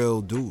wasn't a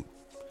real dude.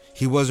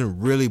 He wasn't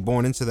really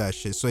born into that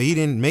shit. So he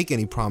didn't make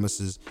any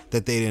promises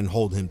that they didn't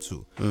hold him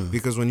to.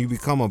 Because when you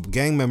become a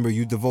gang member,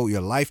 you devote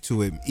your life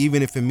to it,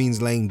 even if it means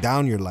laying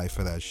down your life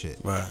for that shit.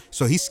 Right.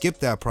 So he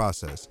skipped that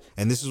process.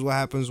 And this is what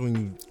happens when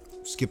you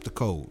skip the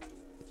code.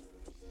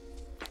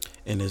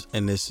 And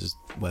this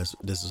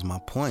is my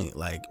point.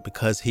 Like,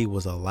 because he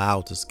was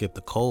allowed to skip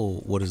the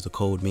code, what does the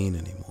code mean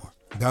anymore?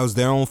 That was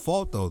their own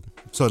fault though.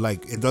 So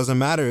like, it doesn't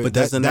matter. But that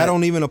doesn't that-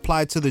 don't even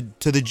apply to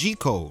the G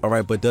code. All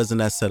right, but doesn't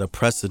that set a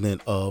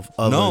precedent of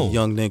other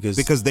young niggas?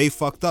 Because they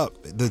fucked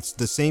up.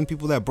 The same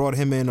people that brought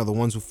him in are the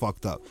ones who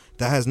fucked up.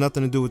 That has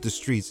nothing to do with the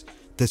streets.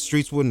 The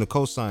streets wouldn't have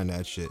co-signed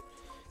that shit.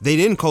 They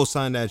didn't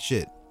co-sign that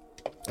shit.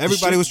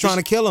 Everybody was trying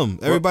to kill him.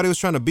 Everybody was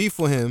trying to beef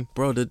with him.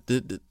 Bro,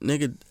 the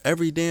nigga,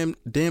 every damn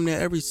near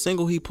every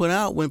single he put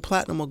out went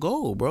platinum or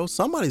gold, bro.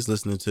 Somebody's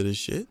listening to this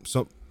shit.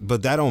 So,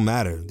 but that don't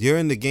matter. You're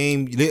in the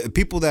game.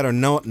 People that are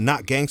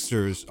not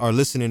gangsters are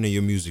listening to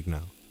your music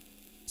now.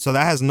 So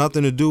that has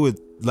nothing to do with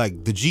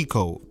like the G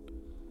code.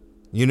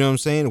 You know what I'm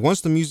saying?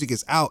 Once the music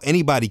is out,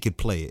 anybody could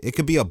play it. It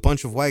could be a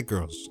bunch of white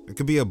girls. It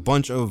could be a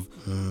bunch of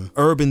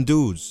urban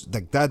dudes.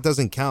 Like, that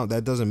doesn't count.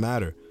 That doesn't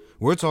matter.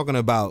 We're talking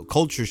about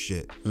culture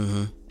shit.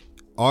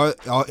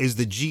 Is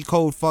the G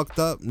code fucked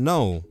up?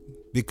 No,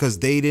 because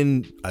they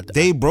didn't.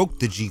 They broke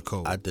the G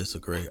code. I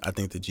disagree. I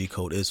think the G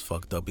code is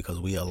fucked up because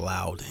we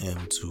allowed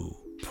him to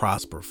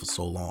prosper for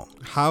so long.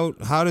 How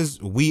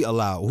does we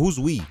allow? Who's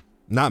we?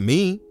 Not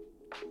me.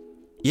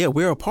 Yeah,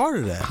 we're a part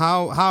of that.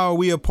 How are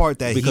we a part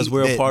that? Because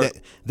we're a part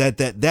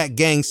that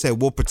gang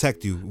said we'll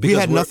protect you. We Because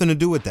had nothing to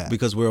do with that.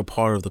 Because we're a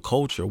part of the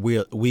culture.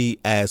 We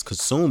as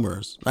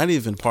consumers, not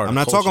even part of I'm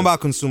the not culture. talking about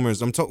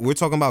consumers. We're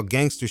talking about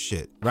gangster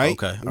shit, right?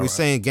 Okay, We're alright.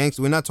 saying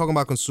gangster. We're not talking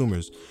about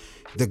consumers.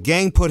 The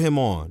gang put him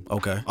on.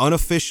 Okay.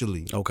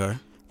 Unofficially. Okay.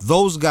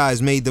 Those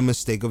guys made the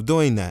mistake of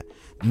doing that.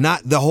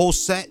 Not the whole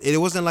set. It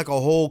wasn't like a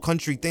whole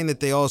country thing that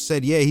they all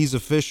said, yeah, he's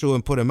official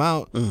and put him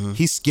out.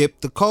 He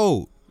skipped the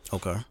code.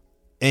 Okay.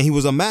 And he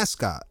was a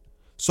mascot.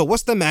 So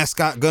what's the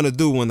mascot gonna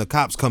do when the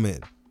cops come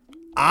in?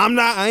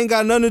 I ain't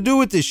got nothing to do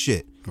with this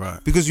shit.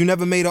 Right. Because you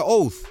never made an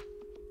oath.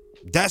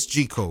 That's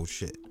G code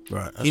shit.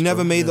 Right. He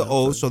never made the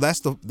oath, so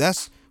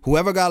that's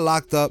whoever got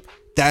locked up,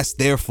 that's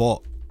their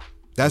fault.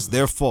 That's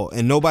their fault.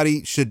 And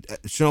nobody should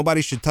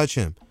touch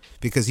him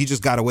because he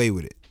just got away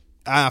with it.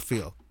 I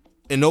feel.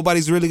 And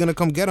nobody's really gonna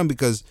come get him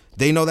because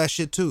they know that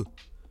shit too.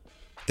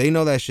 They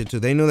know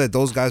that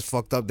those guys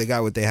fucked up. They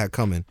got what they had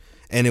coming.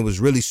 And it was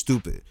really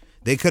stupid.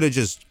 They could have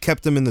just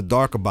kept him in the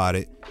dark about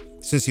it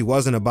since he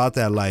wasn't about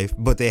that life,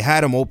 but they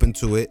had him open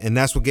to it, and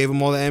that's what gave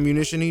him all the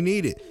ammunition he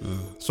needed.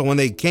 So when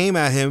they came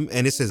at him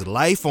and it's his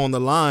life on the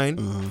line,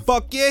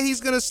 fuck yeah,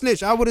 he's gonna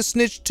snitch. I would have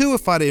snitched too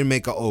if I didn't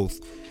make an oath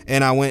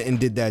and I went and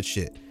did that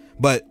shit.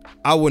 But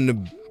I wouldn't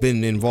have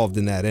been involved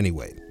in that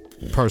anyway,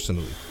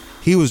 personally.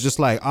 He was just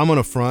like, I'm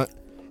gonna front,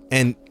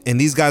 and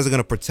these guys are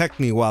gonna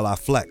protect me while I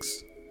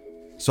flex.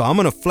 So I'm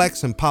gonna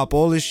flex and pop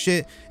all this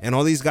shit, and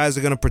all these guys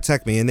are gonna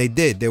protect me, and they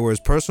did. They were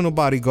his personal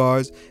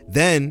bodyguards.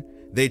 Then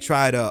they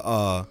try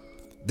to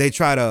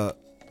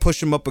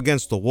push him up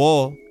against the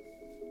wall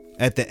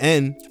at the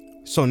end.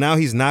 So now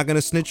he's not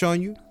gonna snitch on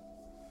you.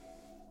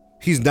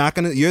 He's not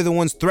gonna. You're the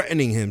ones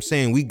threatening him,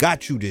 saying we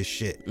got you this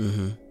shit.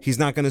 He's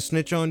not gonna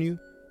snitch on you.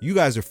 You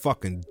guys are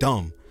fucking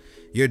dumb.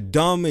 You're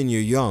dumb and you're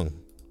young,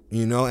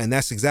 you know. And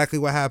that's exactly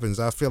what happens.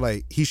 I feel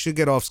like he should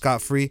get off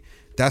scot-free.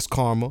 That's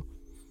karma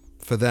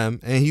for them,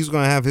 and he's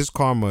gonna have his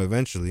karma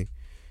eventually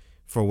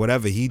for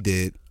whatever he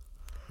did,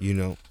 you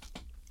know.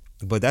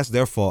 But that's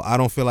their fault. I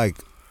don't feel like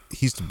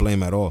he's to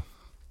blame at all.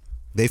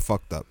 They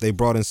fucked up. They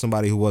brought in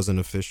somebody who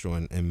wasn't official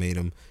and made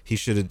him. He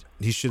should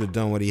have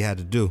done what he had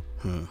to do.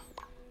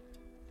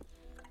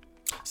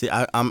 See,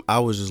 I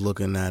was just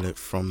looking at it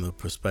from the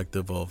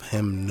perspective of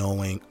him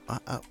knowing.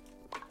 I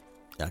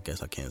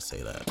guess I can't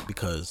say that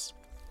because,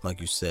 like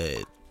you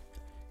said,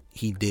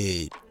 he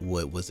did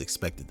what was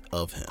expected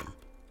of him.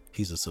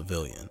 He's a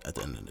civilian at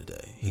the end of the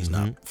day. He's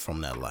not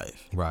from that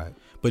life. Right.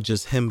 But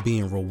just him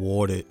being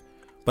rewarded.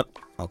 But,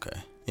 okay.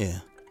 Yeah.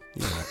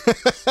 You're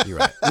right. You're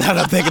right. Now that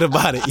I'm thinking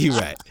about it, you're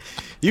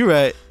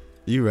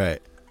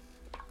right.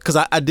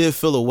 Because I did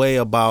feel a way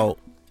about,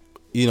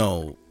 you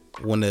know,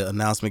 when the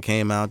announcement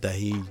came out that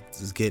he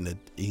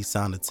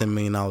signed a $10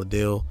 million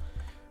deal.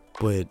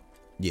 But,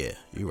 yeah,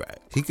 you're right.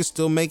 He could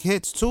still make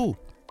hits, too.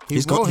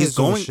 He's going to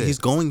make hits. He's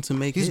going to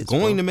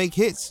make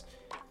hits.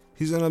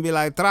 He's going to be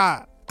like,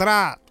 tra,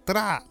 tra.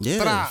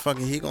 Yeah,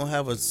 fucking he gonna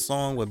have a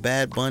song with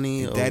Bad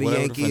Bunny or Daddy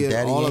whatever, Yankee,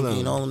 Daddy all Yankee of them.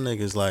 and all them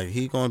niggas. Like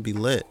he gonna be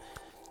lit.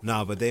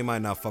 Nah, but they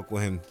might not fuck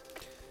with him.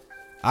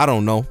 I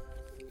don't know.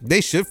 They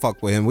should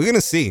fuck with him. We're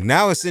gonna see.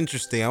 Now it's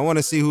interesting. I want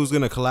to see who's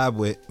gonna collab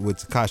with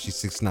Tekashi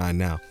 6ix9ine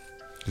now,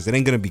 because it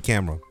ain't gonna be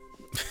Cam'ron.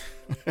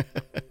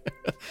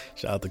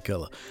 Shout out to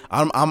Killer.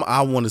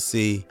 I want to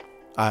see.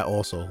 I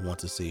also want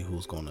to see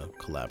who's gonna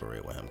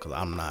collaborate with him because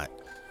I'm not.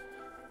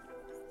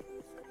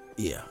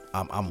 Yeah,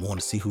 I want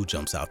to see who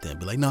jumps out there and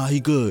be like, nah, he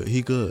good.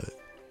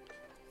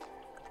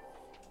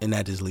 And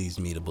that just leads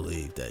me to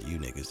believe that you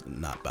niggas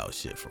not about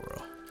shit for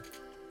real.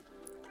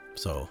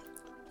 So,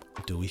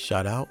 do we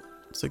shout out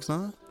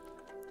 6ix9ine?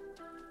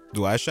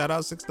 Do I shout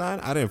out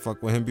 6ix9ine? I didn't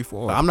fuck with him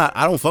before. I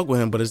don't fuck with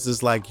him, but it's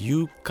just like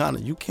you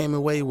came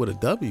away with a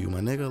W, my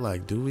nigga.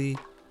 Like, do we?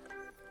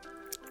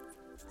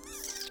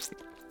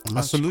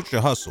 I salute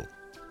your hustle,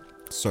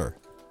 sir.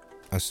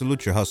 I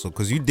salute your hustle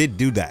because you did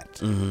do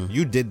that.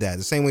 You did that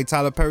the same way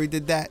Tyler Perry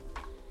did that.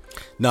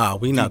 Nah,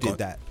 we not did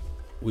that.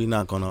 We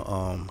not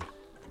gonna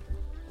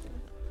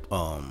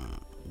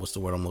what's the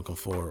word I'm looking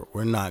for?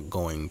 We're not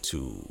going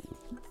to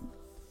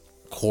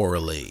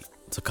correlate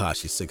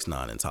Tekashi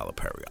 6ix9ine and Tyler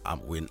Perry.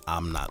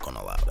 I'm not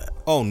gonna allow that.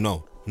 Oh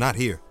no, not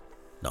here.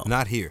 No,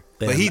 not here.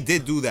 But he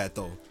did do that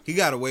though. He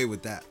got away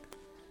with that,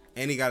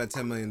 and he got a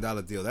 $10 million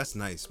deal. That's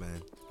nice,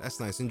 man. That's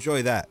nice.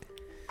 Enjoy that.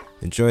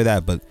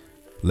 But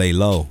lay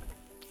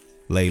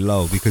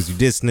low, because you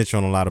did snitch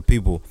on a lot of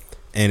people,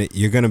 and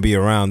you're gonna be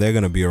around. They're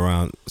gonna be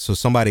around. So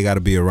somebody got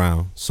to be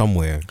around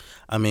somewhere.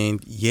 I mean,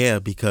 yeah,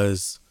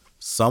 because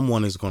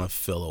someone is gonna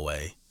fill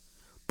away,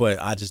 but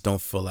I just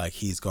don't feel like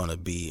he's gonna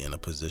be in a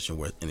position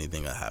where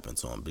anything will happen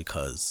to him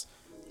because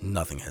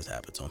nothing has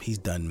happened to him. He's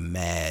done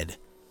mad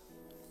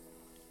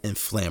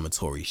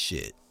inflammatory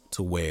shit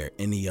to where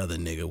any other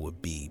nigga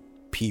would be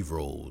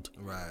P-rolled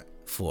right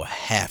for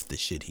half the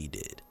shit he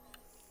did.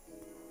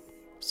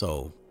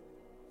 So,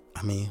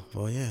 I mean,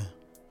 well, yeah.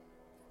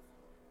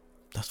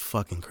 That's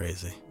fucking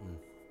crazy.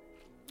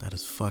 That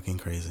is fucking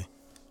crazy.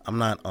 I'm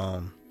not,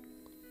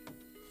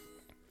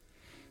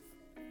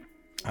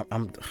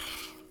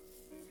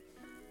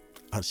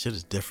 shit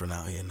is different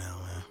out here now,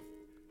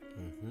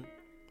 man.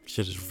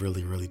 Shit is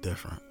really, really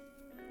different.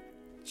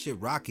 Shit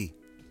rocky.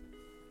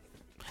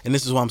 And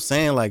this is what I'm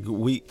saying, like,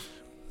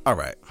 all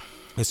right.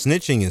 The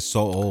snitching is so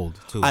old,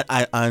 too.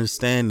 I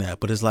understand that,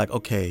 but it's like,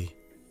 okay,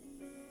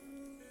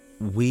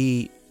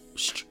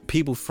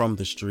 people from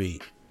the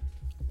street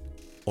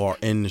or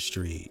in the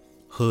street,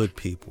 hood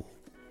people,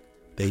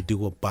 they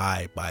do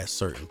abide by a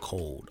certain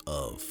code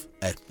of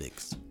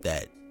ethics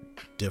that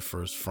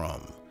differs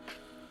from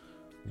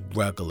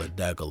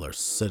regular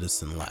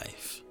citizen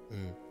life.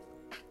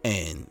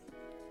 And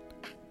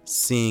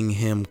seeing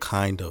him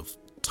kind of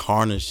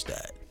tarnish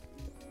that,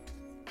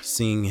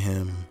 seeing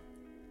him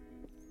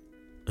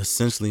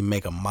essentially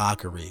make a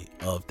mockery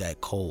of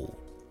that code,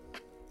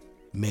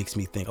 makes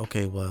me think,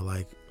 okay, well,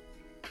 like,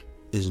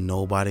 is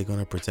nobody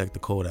gonna protect the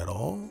code at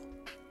all?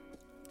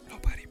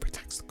 Nobody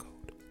protects the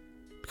code.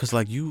 Because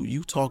like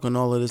you talking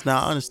all of this now,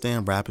 I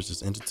understand rap is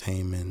just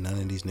entertainment. None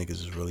of these niggas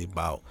is really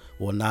about,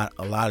 well, not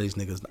a lot of these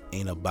niggas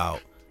ain't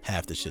about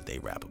half the shit they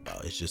rap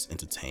about. It's just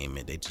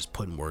entertainment. They just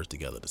putting words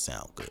together to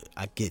sound good.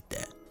 I get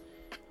that.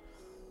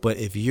 But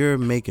if you're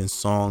making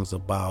songs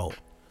about,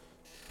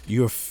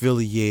 you're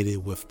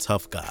affiliated with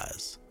tough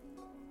guys,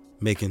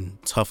 making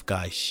tough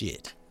guy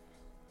shit,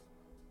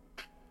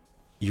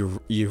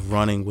 you're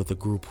running with a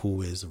group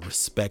who is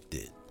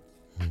respected.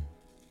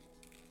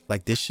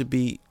 Like, this should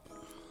be,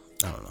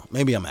 I don't know.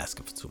 Maybe I'm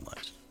asking for too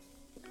much.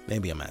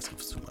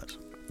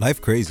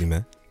 Life crazy,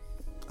 man.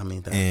 I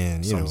mean, that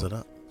And, you sums know, it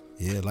up.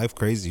 Yeah, life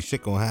crazy.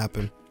 Shit gonna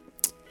happen.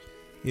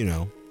 You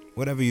know,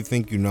 whatever you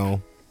think you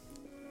know,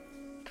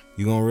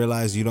 you gonna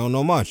realize you don't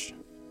know much.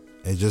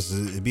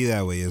 It be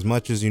that way. As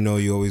much as you know,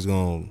 you always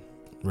gonna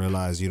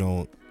realize you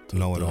don't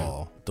know it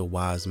all. The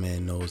wise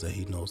man knows that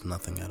he knows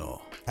nothing at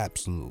all.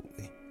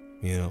 Absolutely.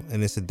 You know,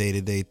 and it's a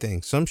day-to-day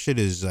thing. Some shit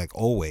is like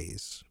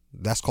always.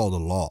 That's called the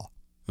law.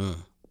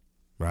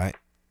 Right?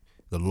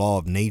 The law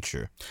of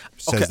nature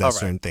says that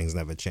certain things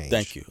never change.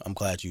 Thank you. I'm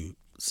glad you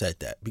said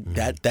that.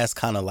 That's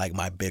kind of like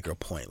my bigger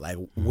point. Like,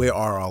 where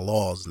are our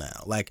laws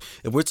now? Like,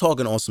 if we're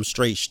talking on some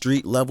straight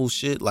street level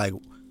shit, like,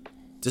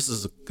 this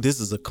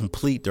is a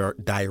complete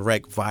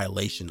direct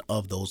violation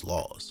of those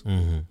laws.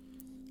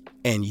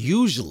 And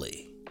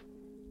usually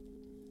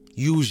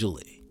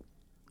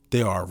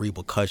there are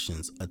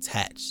repercussions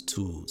attached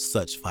to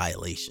such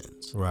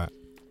violations. Right.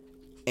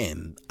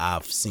 And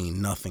I've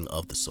seen nothing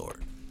of the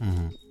sort.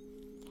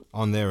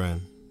 On their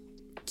end.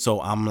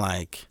 So I'm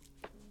like,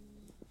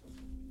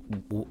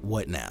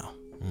 what now?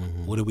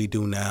 What do we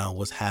do now?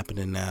 What's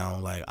happening now?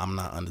 Like, I'm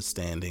not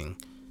understanding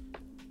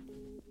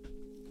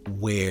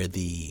where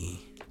the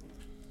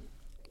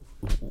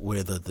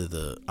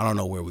I don't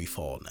know where we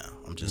fall now.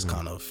 I'm just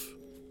kind of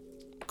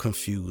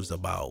confused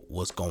about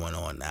what's going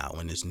on now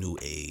in this new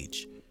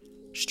age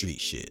street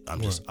shit. I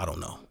don't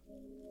know.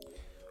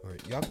 All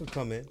right, y'all can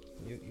come in.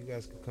 You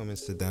guys can come and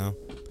sit down.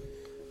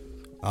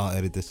 I'll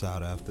edit this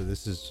out after.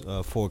 This is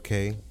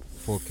 4K.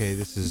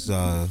 This is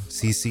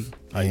CC.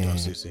 How you doing,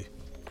 CC?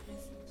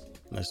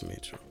 Nice to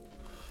meet you.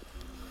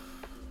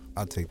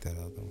 I'll take that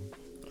out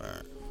though. All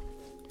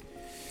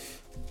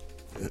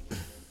right.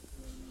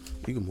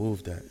 You can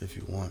move that if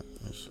you want.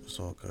 It's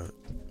all good.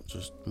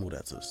 Just move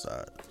that to the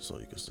side so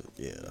you can sit.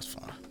 Yeah, that's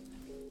fine.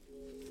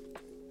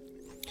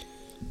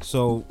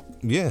 So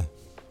yeah,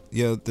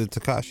 the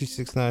Tekashi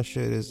 6ix9ine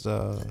shit is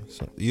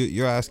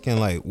you're asking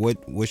like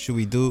what should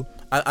we do?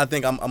 I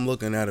think I'm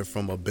looking at it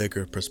from a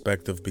bigger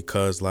perspective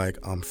because like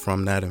I'm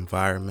from that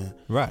environment.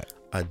 Right.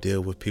 I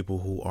deal with people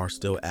who are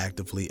still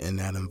actively in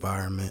that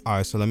environment. All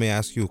right, so let me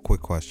ask you a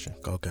quick question.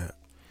 Okay.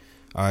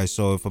 All right,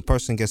 so if a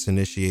person gets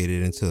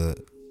initiated into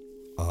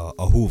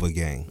a Hoover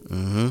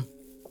gang,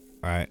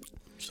 right?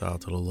 Shout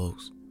out to the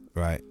Lokes.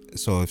 Right.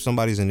 So if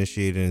somebody's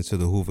initiated into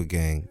the Hoover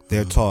gang,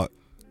 they're taught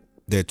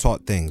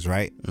things,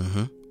 right?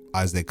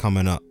 As they're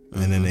coming up,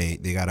 and then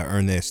they got to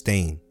earn their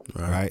stain,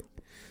 right?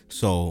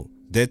 So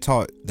they're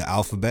taught the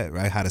alphabet,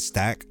 right? How to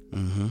stack.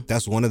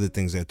 That's one of the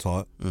things they're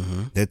taught.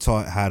 They're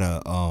taught how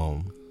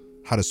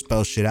to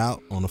spell shit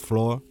out on the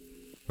floor,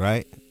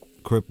 right?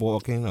 Crip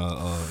walking,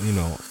 you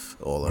know,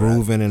 all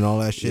grooving and all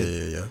that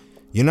shit. Yeah.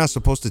 You're not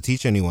supposed to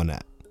teach anyone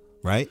that,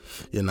 right?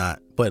 You're not.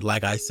 But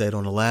like I said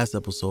on the last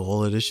episode,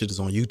 all of this shit is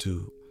on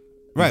YouTube.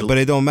 Right, but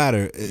it don't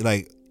matter.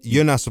 Like,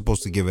 you're not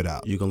supposed to give it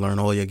out. You can learn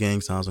all your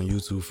gang sounds on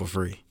YouTube for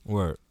free.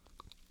 Word.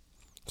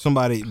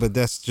 Somebody, but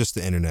that's just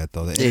the internet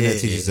though. The internet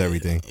teaches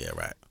everything. Yeah,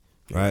 right.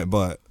 Right,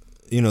 but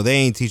you know, they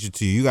ain't teach it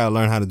to you. You gotta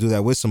learn how to do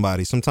that with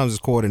somebody. Sometimes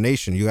it's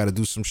coordination. You gotta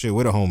do some shit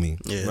with a homie.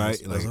 Yeah, right.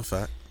 That's a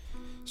fact.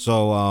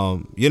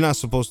 So you're not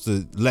supposed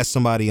to let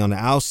somebody on the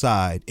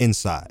outside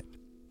inside.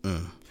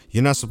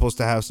 You're not supposed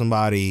to have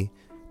somebody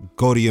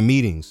go to your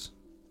meetings,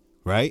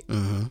 right?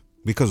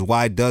 Because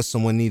why does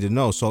someone need to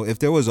know? So if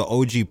there was an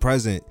OG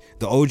present,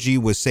 the OG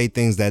would say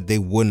things that they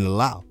wouldn't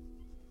allow,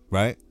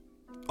 right?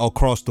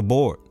 Across the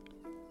board.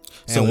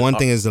 And one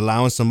thing is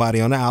allowing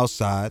somebody on the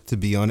outside to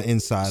be on the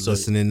inside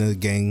listening to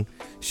gang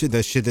shit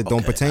that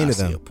don't pertain to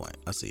them.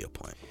 I see your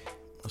point.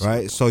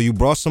 Right? So you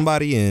brought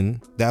somebody in,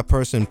 that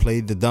person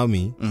played the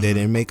dummy, they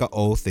didn't make an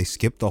oath, they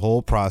skipped the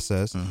whole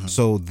process.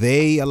 So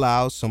they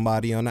allowed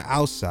somebody on the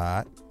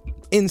outside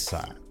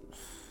inside.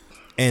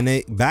 And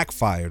it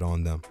backfired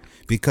on them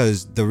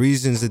because the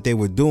reasons that they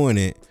were doing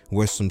it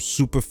were some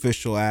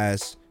superficial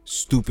ass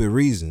stupid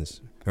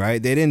reasons,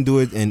 right? They didn't do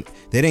it and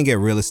they didn't get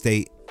real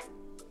estate.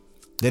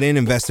 They didn't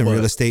invest in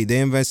real estate. They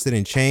invested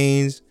in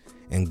chains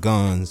and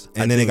guns.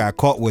 And then they got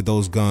caught with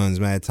those guns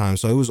mad times.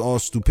 So it was all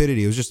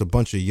stupidity. It was just a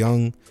bunch of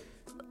young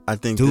I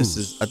think dudes.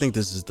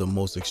 this is the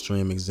most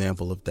extreme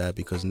example of that,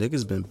 because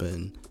niggas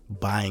been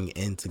buying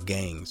into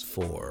gangs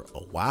for a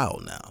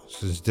while now.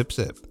 Since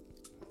Dipset.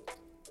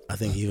 I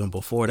think even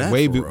before that,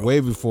 way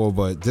before,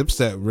 but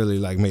Dipset really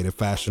like made it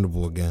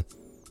fashionable again.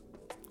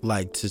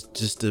 Like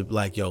to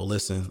like, yo,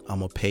 listen, I'm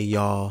gonna pay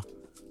y'all,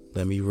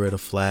 let me rear the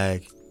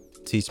flag,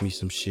 teach me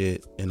some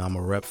shit, and I'm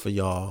a rep for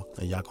y'all,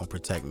 and y'all gonna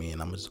protect me,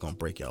 and I'm just gonna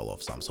break y'all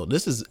off something. So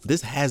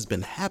this has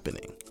been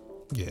happening.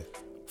 Yeah.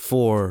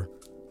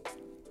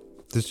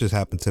 This just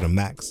happened to the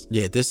max.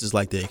 Yeah, this is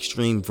like the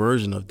extreme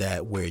version of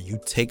that, where you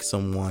take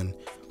someone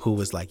who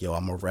was like, yo,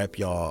 I'm gonna rep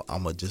y'all,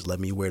 I'm gonna just let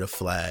me wear the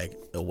flag,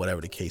 or whatever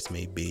the case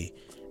may be,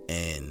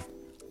 and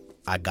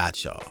I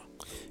got y'all.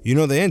 You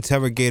know, they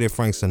interrogated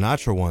Frank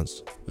Sinatra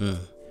once.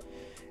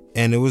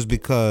 And it was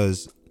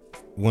because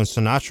when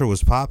Sinatra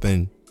was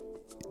popping,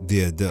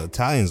 the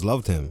Italians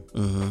loved him.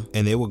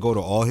 And they would go to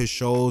all his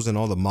shows, and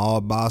all the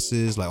mob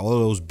bosses, like all of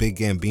those big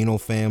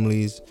Gambino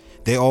families,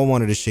 they all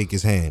wanted to shake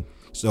his hand.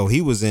 So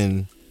he was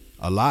in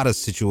a lot of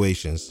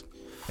situations,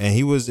 and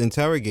he was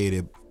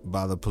interrogated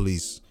by the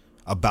police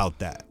about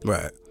that.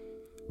 Right.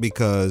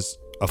 Because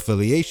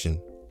affiliation,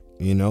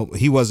 you know,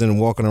 he wasn't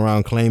walking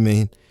around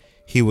claiming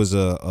he was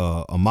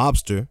a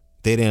mobster.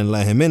 They didn't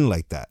let him in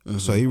like that.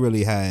 So he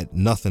really had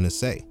nothing to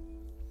say.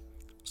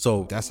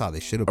 So that's how they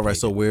should have. All right.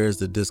 So where is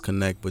the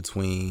disconnect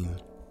between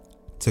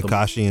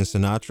Tekashi and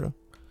Sinatra?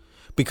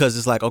 Because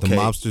it's like, okay, the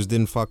mobsters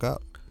didn't fuck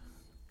up.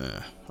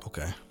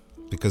 Okay.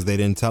 Because they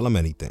didn't tell him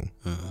anything.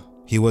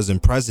 He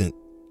wasn't present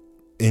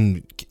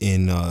in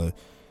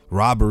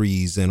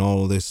robberies and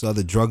all this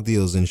other drug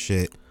deals and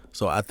shit.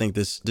 So I think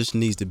this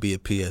needs to be a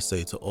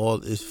PSA to all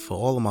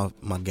of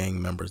my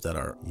gang members that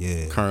are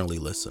currently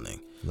listening.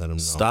 Let them know.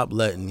 Stop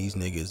letting these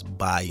niggas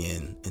buy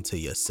into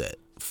your set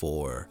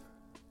for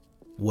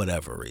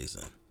whatever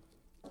reason.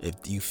 If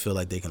you feel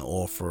like you can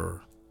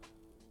offer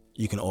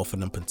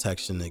them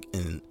protection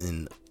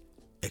in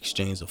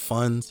exchange of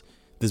funds,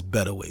 there's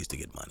better ways to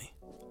get money.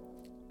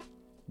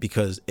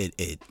 Because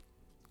it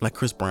like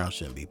Chris Brown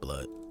shouldn't be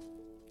blood. You know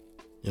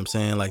what I'm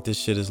saying? Like, this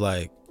shit is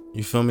like,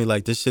 you feel me?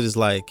 Like, this shit is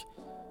like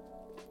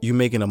you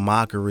making a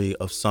mockery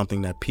of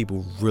something that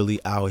people really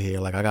out here.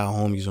 Like, I got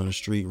homies on the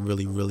street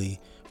really, really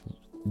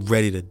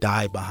ready to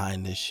die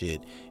behind this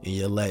shit, and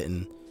you're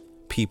letting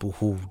people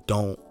who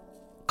don't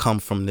come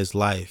from this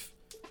life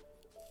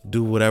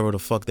do whatever the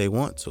fuck they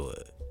want to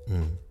it.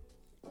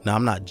 Now,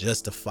 I'm not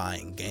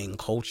justifying gang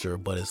culture,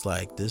 but it's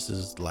like, this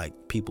is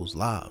like people's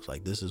lives.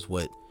 Like, this is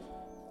what,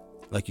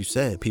 like you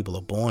said, people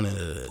are born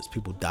into this.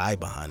 People die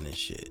behind this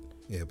shit.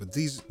 Yeah, but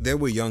they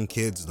were young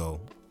kids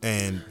though,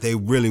 and they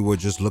really were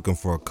just looking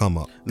for a come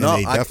up. I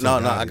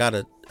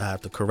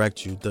have to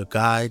correct you. The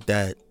guy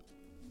that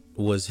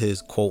was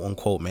his quote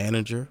unquote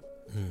manager,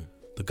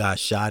 the guy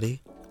Shotty,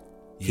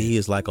 he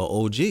is like an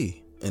OG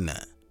in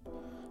that.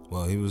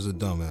 Well, he was a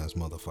dumbass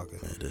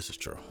motherfucker. Yeah, this is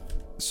true.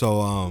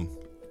 So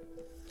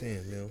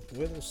damn, man,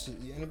 where those?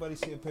 Anybody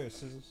see a pair of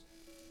scissors?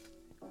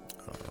 I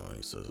don't know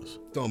any scissors.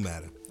 Don't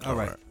matter. All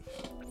right.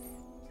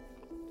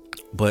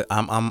 But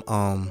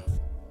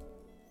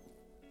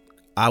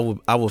I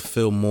would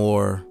feel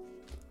more.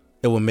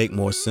 It would make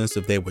more sense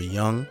if they were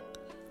young,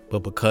 but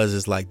because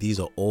it's like these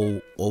are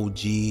old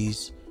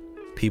OGs,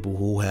 people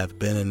who have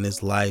been in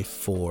this life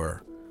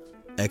for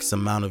X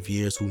amount of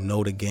years, who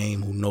know the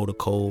game, who know the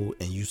code,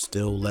 and you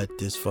still let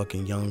this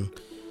fucking young,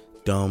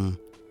 dumb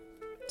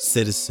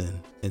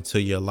citizen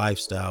into your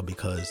lifestyle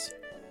because,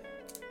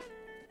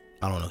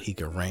 I don't know, he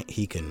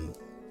can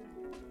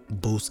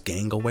boost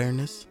gang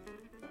awareness.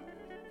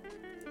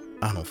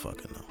 I don't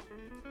fucking know.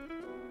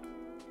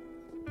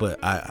 But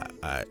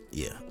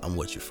I'm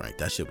with you, Frank.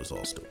 That shit was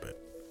all stupid.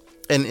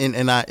 And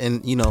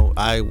you know,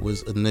 I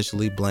was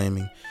initially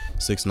blaming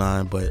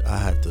 6ix9ine, but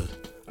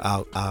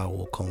I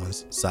will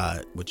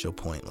coincide with your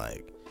point.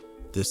 Like,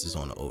 this is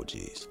on the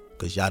OGs,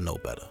 because y'all know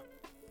better.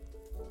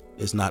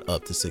 It's not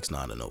up to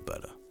 6ix9ine to know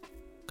better.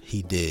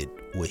 He did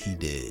what he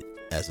did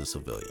as a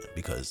civilian,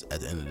 because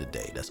at the end of the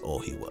day, that's all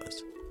he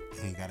was.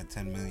 And he got a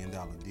 $10 million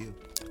deal.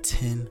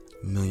 $10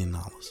 million.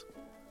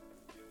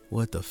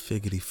 What the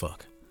figgity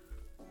fuck?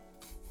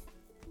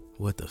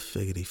 What the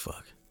figgity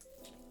fuck?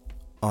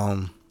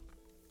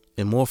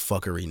 In more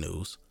fuckery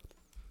news.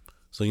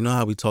 So you know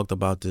how we talked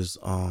about this,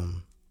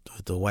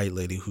 the white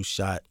lady who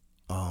shot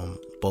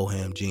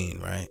Boham Jean,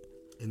 right?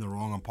 In the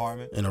wrong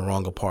apartment? In the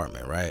wrong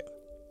apartment, right?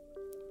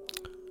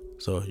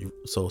 So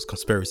it's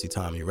conspiracy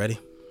time. You ready?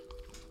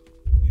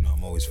 You know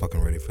I'm always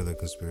fucking ready for the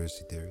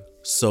conspiracy theory.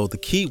 So the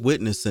key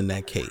witness in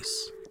that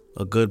case,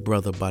 a good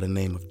brother by the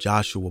name of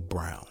Joshua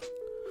Brown,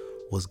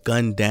 was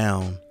gunned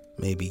down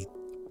maybe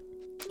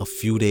a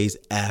few days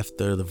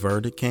after the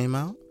verdict came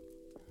out.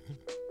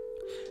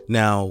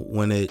 Now,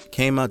 when it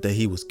came out that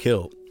he was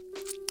killed,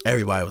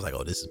 everybody was like,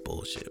 oh, this is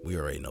bullshit. We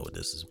already know what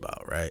this is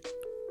about, right?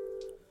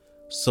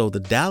 So the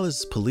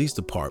Dallas Police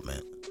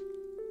Department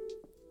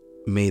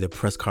made a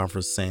press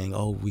conference saying,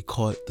 oh, we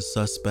caught the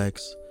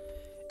suspects.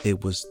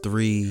 It was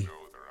 3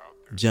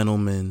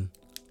 gentlemen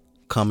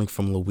coming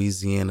from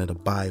Louisiana to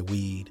buy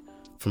weed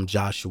from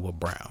Joshua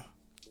Brown.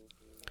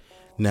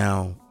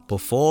 Now,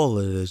 before all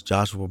of this,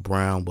 Joshua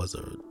Brown was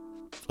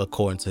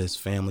according to his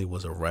family,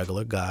 was a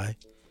regular guy,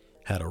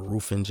 had a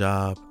roofing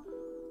job,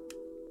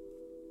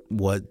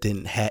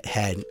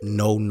 had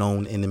no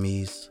known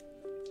enemies,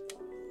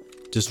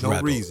 just No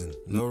reason.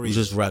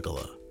 just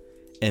regular.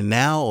 And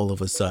now all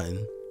of a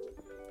sudden,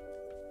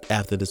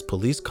 after this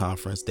police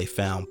conference, they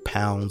found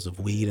pounds of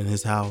weed in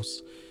his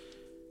house.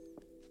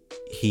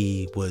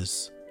 He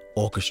was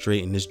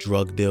orchestrating this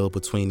drug deal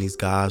between these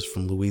guys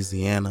from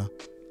Louisiana.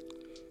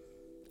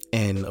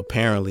 And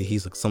apparently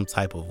he's some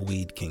type of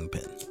weed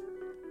kingpin.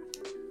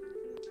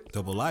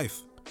 Double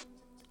life.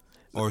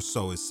 Or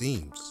so it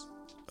seems.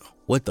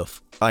 What the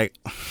like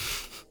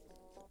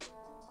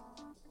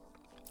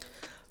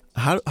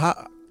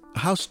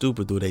how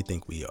stupid do they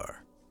think we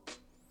are?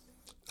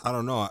 I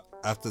don't know.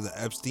 After the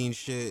Epstein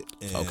shit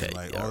and all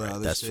the other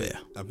that's shit,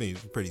 fair. I mean,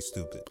 it's pretty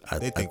stupid.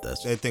 They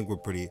They think we're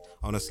pretty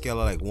on a scale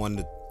of like 1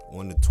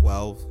 to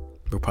 12.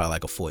 We're probably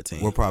like a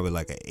 14. We're probably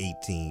like an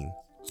 18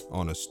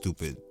 on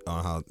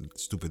how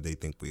stupid they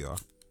think we are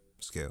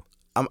scale.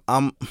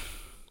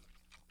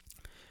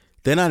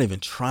 They're not even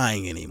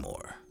trying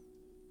anymore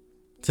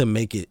to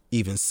make it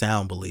even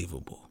sound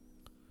believable.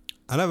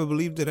 I never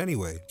believed it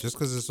anyway. Just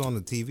because it's on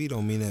the TV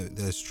don't mean that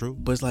that's true.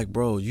 But it's like,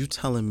 bro, you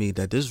telling me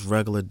that this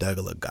regular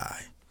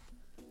guy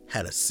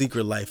had a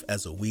secret life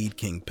as a weed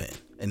kingpin,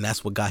 and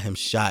that's what got him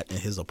shot in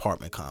his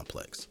apartment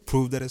complex.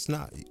 Prove that it's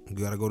not. You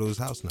gotta go to his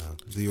house now.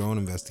 Do your own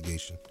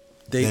investigation.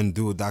 Then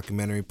do a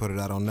documentary, put it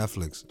out on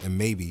Netflix, and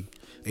maybe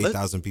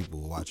 8,000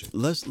 people will watch it.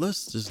 Let's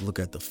just look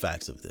at the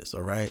facts of this,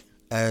 all right?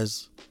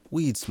 As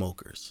weed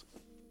smokers,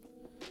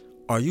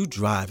 are you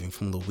driving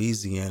from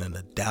Louisiana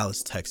to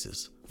Dallas,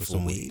 Texas for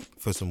some weed?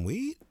 For some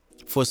weed?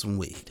 For some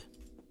weed.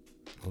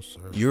 Oh,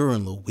 sir. You're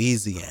in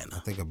Louisiana. I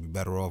think I'd be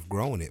better off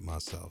growing it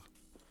myself.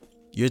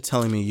 You're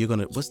telling me you're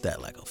gonna, what's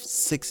that, like a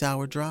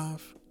 6-hour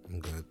drive? I'm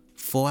good.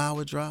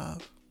 4-hour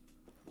drive?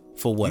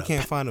 For what? You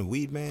can't find a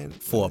weed man?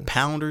 For a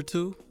pound or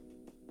two?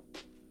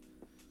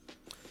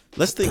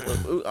 Let's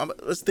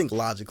think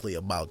logically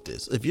about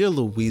this. If you're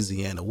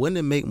Louisiana, wouldn't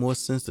it make more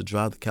sense to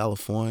drive to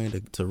California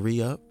to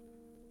re-up?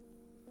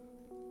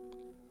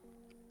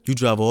 You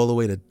drive all the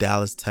way to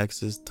Dallas,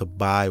 Texas to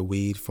buy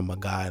weed from a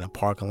guy in a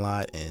parking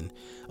lot, and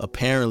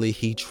apparently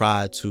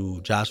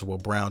Joshua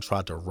Brown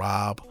tried to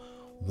rob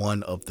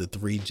one of the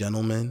 3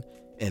 gentlemen,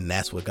 and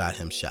that's what got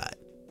him shot.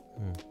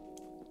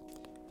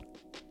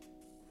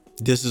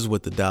 This is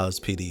what the Dallas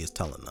PD is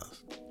telling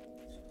us.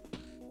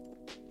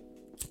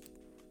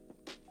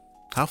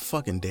 How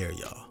fucking dare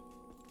y'all?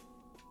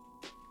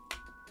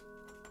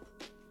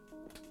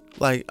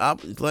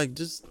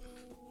 Just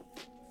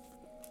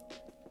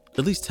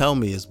at least tell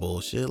me it's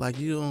bullshit. Like,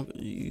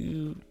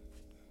 you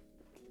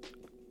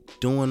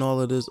doing all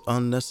of this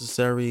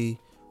unnecessary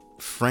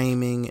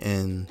framing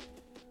and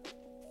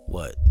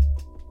what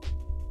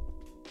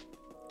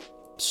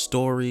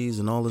stories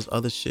and all this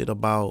other shit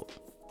about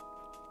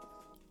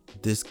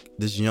this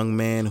young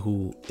man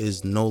who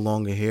is no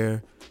longer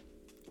here.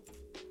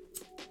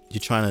 You're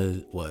trying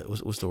to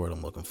what's the word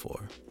I'm looking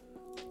for?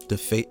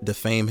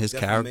 Defame his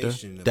character.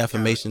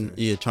 Defamation.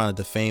 Character. You're trying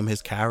to defame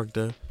his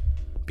character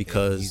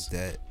because he's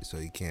dead, so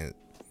he can't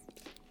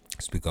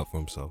speak up for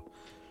himself.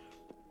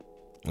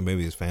 Or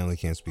maybe his family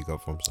can't speak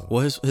up for himself.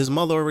 Well, his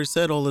mother already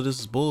said all of this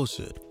is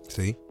bullshit.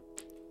 See,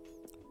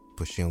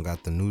 but she don't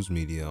got the news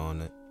media on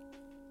it.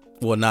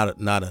 Well,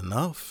 not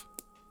enough.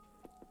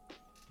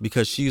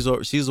 Because she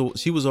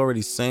was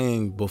already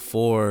saying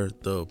before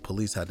the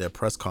police had their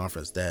press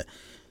conference that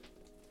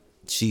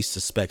she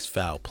suspects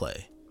foul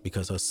play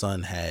because her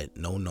son had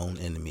no known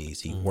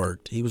enemies. He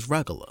worked. He was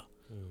regular.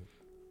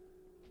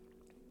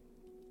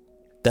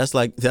 That's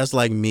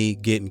like me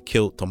getting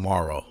killed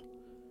tomorrow,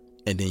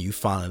 and then you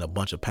finding a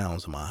bunch of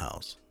pounds in my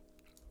house.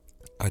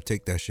 I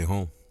take that shit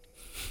home,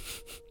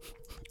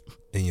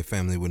 and your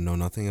family would know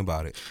nothing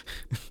about it,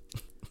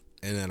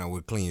 and then I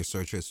would clean your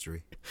search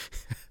history.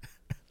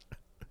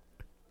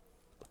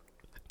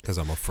 Because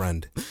I'm a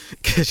friend.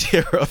 Because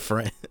you're a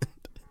friend.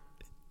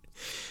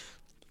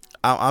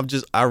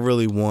 I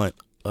really want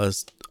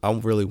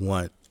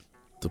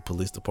the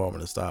police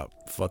department to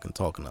stop fucking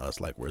talking to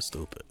us like we're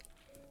stupid.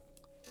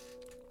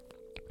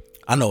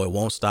 I know it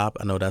won't stop.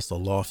 I know that's a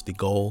lofty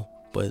goal,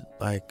 but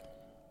like,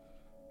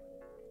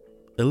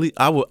 at least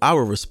I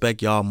would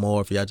respect y'all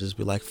more if y'all just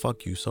be like,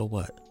 fuck you, so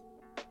what?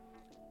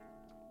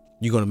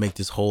 You're gonna make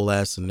this whole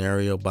ass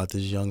scenario about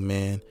this young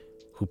man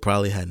who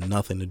probably had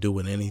nothing to do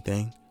with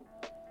anything.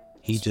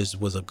 He just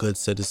was a good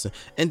citizen.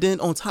 And then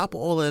on top of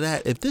all of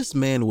that, if this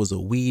man was a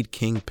weed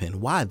kingpin,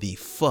 why the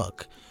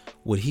fuck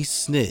would he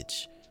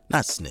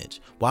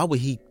why would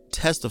he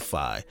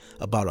testify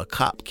about a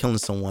cop killing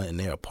someone in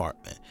their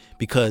apartment?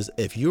 Because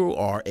if you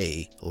are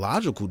a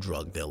logical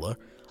drug dealer,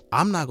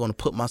 I'm not going to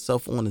put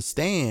myself on the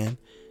stand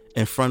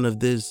in front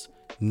of this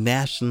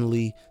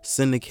nationally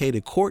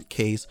syndicated court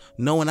case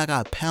knowing I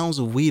got pounds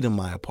of weed in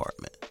my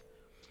apartment.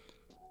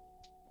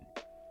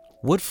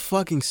 What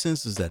fucking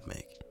sense does that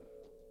make?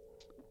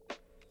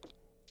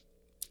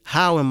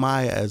 How am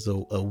I, as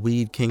a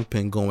weed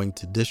kingpin, going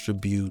to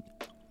distribute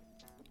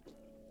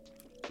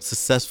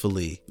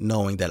successfully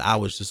knowing that I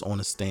was just on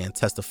a stand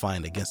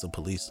testifying against a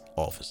police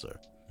officer.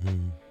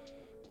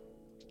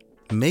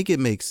 Make it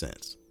make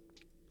sense.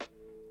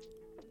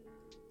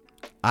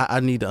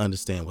 I need to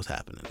understand what's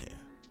happening here.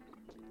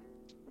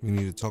 We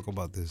need to talk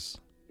about this.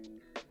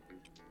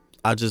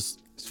 It's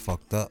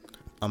fucked up.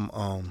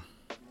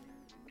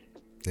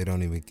 They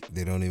don't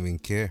even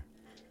care.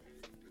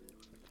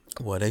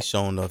 Well, they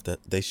shown us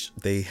that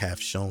they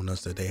have shown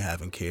us that they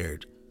haven't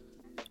cared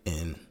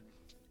in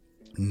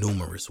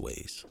numerous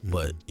ways.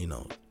 But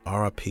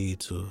RIP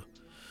to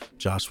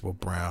Joshua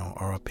Brown,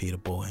 RIP to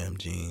Bohem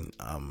Jean.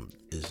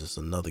 Is just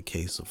another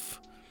case of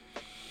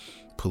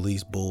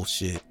police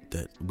bullshit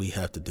that we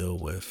have to deal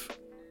with.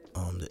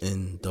 The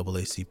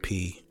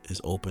NAACP is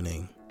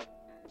opening,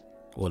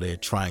 or they're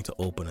trying to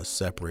open a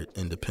separate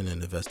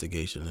independent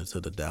investigation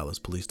into the Dallas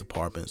Police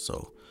Department.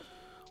 So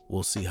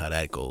we'll see how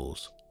that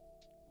goes.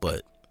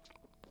 But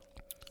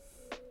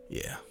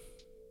yeah,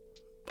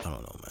 I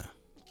don't know, man.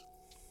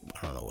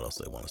 I don't know what else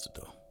they want us to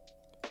do.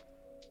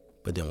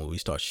 But then when we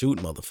start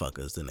shooting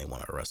motherfuckers, then they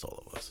want to arrest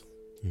all of us.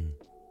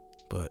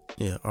 But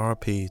yeah,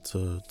 RIP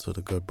to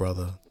the good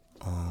brother.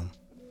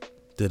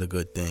 Did a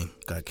good thing,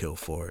 got killed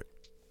for it.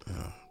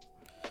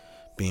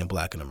 Being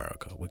black in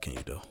America, what can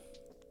you do?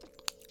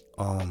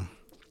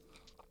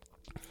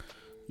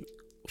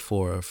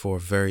 For a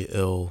very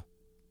ill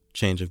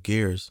change of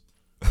gears,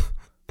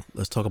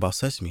 let's talk about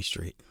Sesame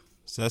Street.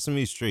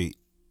 Sesame Street.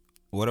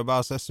 What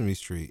about Sesame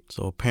Street?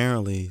 So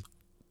apparently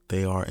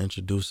they are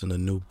introducing a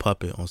new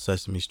puppet on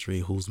Sesame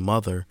Street whose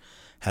mother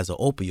has an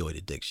opioid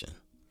addiction.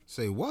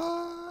 Say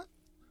what?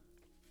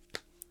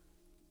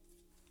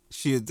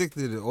 She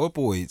addicted to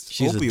opioids.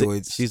 She's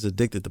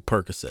addicted to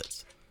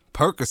Percocets.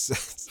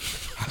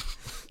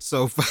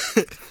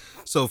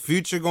 So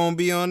Future gonna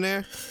be on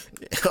there?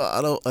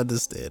 I don't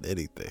understand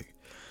anything.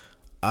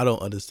 But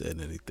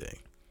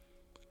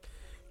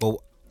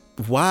all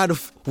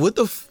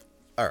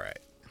right.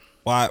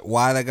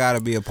 Why that gotta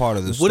be a part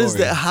of the story? What is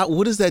that?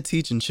 What is that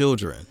teaching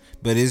children?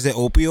 But is it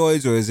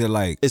opioids or is it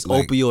it's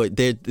opioid?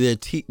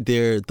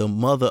 They're the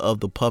mother of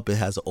the puppet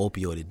has an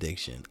opioid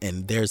addiction,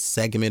 and their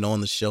segment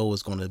on the show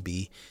is going to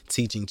be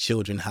teaching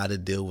children how to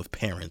deal with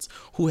parents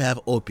who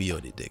have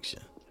opioid addiction.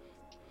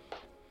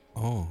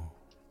 Oh,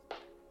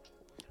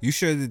 you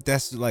sure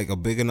that's like a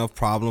big enough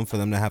problem for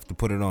them to have to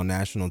put it on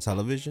national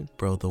television?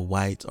 Bro, the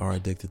whites are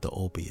addicted to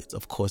opiates.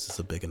 Of course, it's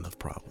a big enough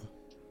problem.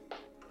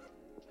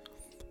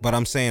 But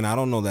I'm saying I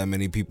don't know that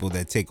many people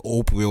that take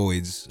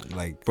opioids.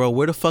 Like, bro,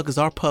 where the fuck is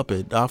our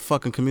puppet? Our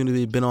fucking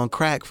community been on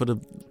crack for the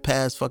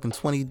past fucking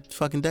 20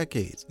 fucking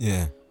decades.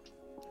 Yeah.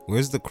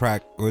 Where's the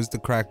crack bird? Where's the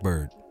crack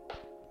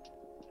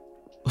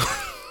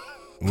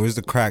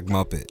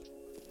Muppet?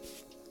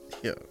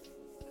 Yeah.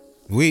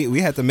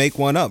 We had to make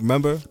one up,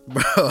 remember?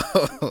 Bro.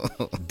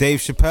 Dave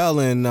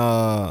Chappelle and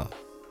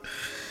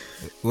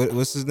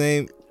what's his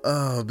name?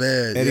 Oh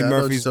man, Eddie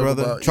Murphy's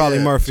brother, Charlie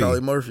Murphy.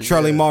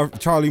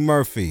 Charlie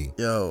Murphy.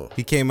 Yo,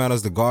 he came out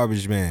as the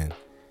garbage man.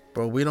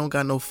 Bro, we don't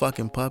got no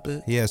fucking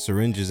puppet. He had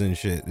syringes and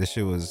shit. This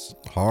shit was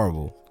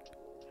horrible.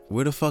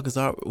 Where the fuck is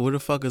our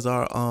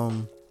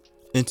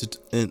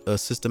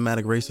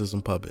systematic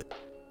racism puppet?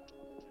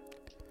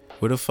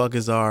 Where the fuck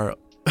is our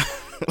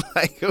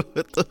like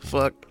what the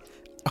fuck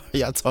are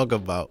y'all talking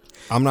about?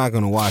 I'm not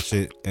gonna watch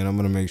it, and I'm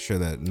gonna make sure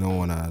that no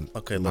one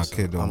kid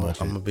don't watch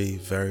it. I'm gonna be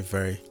very,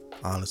 very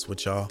honest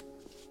with y'all,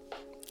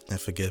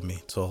 and forgive me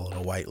to all the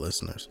white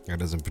listeners. That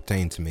doesn't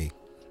pertain to me.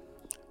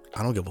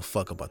 I don't give a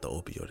fuck about the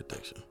opioid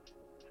addiction.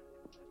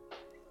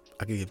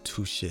 I could give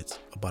two shits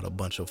about a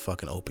bunch of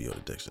fucking opioid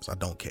addictions. I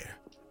don't care.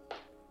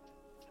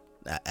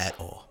 Not at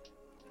all.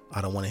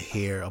 I don't want to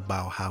hear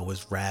about how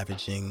it's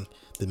ravaging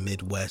the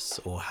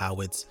Midwest or how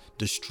it's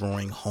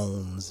destroying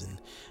homes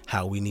and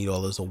how we need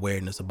all this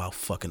awareness about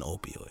fucking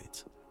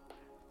opioids.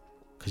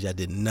 Because y'all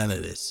did none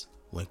of this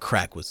when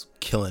crack was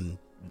killing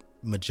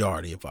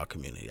majority of our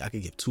community. I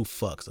could give two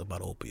fucks about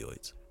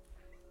opioids.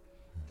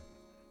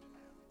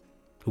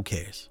 Who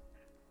cares?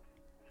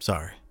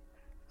 Sorry.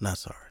 Not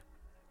sorry.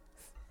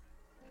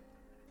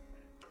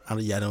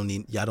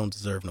 Y'all don't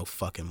deserve no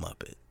fucking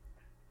Muppet.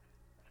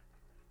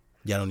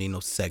 Y'all don't need no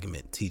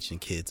segment teaching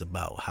kids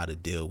about how to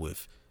deal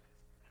with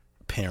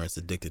parents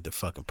addicted to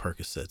fucking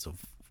Percocets or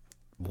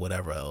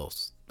whatever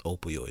else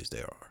opioids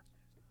there are.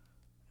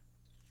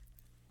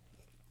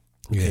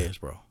 Who cares,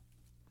 bro?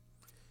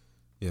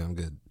 Yeah, I'm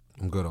good.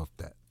 I'm good off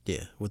that.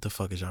 Yeah, what the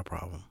fuck is y'all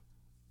problem?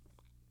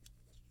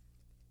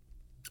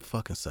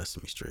 Fucking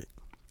Sesame Street.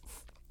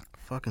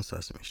 Fucking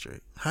Sesame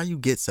Street. How you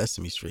get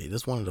Sesame Street?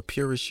 That's one of the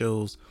purest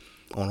shows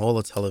on all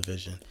the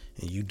television,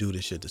 and you do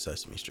this shit to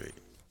Sesame Street.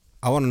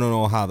 I want to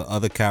know how the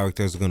other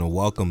characters are going to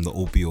welcome the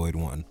opioid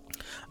one.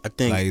 I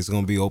think like it's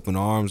going to be open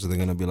arms, or they're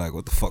going to be like,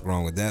 what the fuck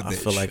wrong with that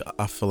bitch?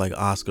 I feel like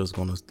Oscar's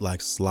going to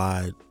like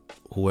slide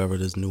whoever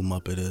this new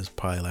Muppet is,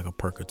 probably like a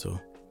perk or two.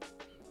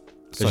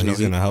 So he's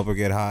going to help her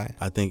get high?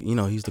 I think,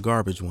 he's the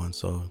garbage one,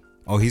 so.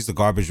 Oh, he's the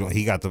garbage one.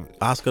 He got the...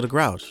 Oscar the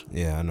Grouch.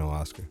 Yeah, I know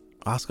Oscar.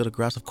 Oscar the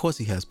Grouch. Of course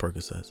he has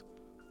Percocets.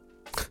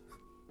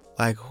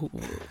 Like,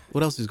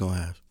 what else he's going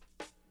to have?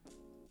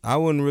 I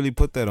wouldn't really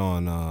put that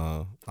on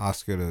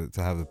Oscar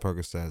to have the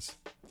Percocets.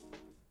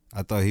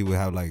 I thought he would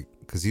have like,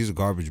 cause he's a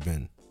garbage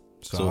bin,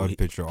 so I would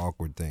picture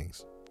awkward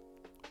things.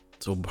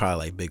 So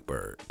probably like Big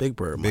Bird. Big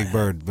Bird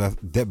got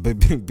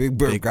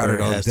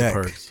it on has deck.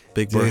 The perks.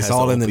 Big Bird it's has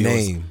all the in the opioids.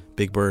 name.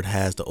 Big Bird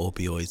has the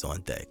opioids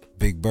on deck.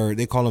 Big Bird.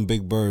 They call him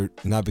Big Bird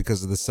not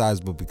because of the size,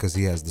 but because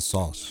he has the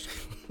sauce.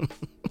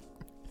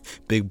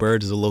 Big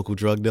Bird is a local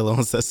drug dealer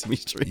on Sesame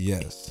Street.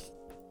 Yes.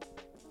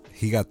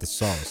 He got the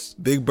sauce.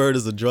 Big Bird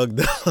is a drug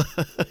dealer.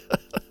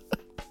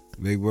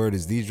 Big Bird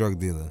is the drug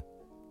dealer.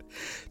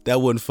 That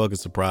wouldn't fucking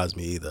surprise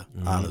me either,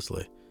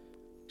 honestly.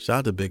 Shout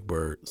out to Big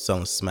Bird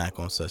selling smack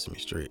on Sesame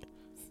Street.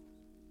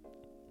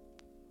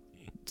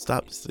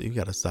 Stop. You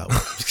gotta stop.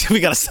 We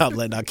gotta stop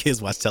letting our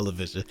kids watch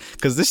television.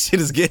 Because this shit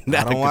is getting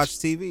out of control. I don't watch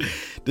TV.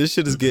 This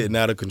shit is getting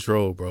out of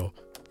control, bro.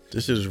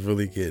 This shit is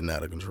really getting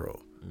out of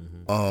control.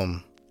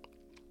 I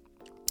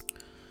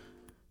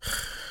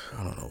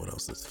don't know what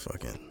else is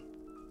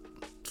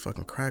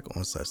fucking crack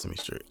on Sesame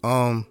Street.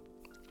 I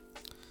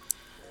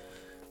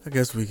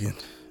guess we can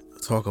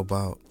talk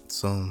about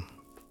some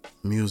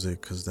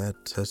music, because that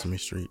Sesame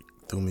Street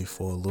threw me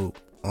for a loop.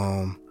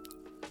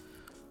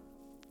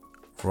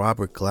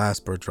 Robert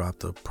Glasper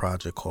dropped a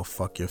project called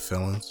Fuck Your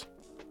Feelings.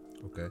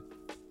 Okay.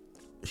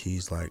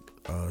 He's like,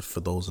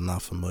 for those who are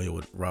not familiar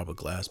with Robert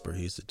Glasper,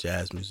 he's a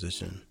jazz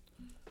musician,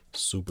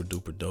 super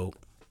duper dope.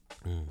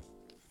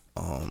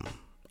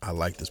 I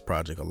like this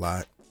project a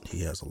lot.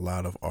 He has a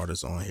lot of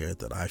artists on here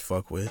that I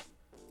fuck with.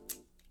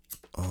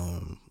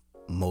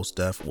 Mos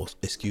Def,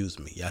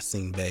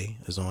 Yasin Bey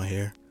is on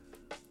here.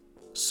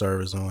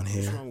 Sir is on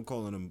here. What's wrong with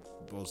calling him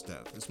Mos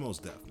Def? It's Mos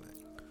Def, man.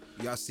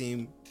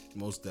 Yasin,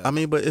 Mos Def. I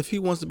mean, but if he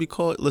wants to be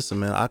called, listen,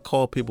 man, I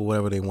call people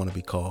whatever they want to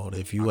be called.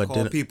 If you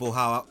call people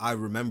how I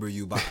remember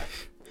you by.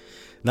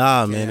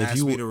 Nah, man. If ask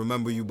you me to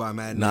remember you by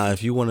mad nah, name.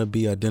 if you want to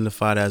be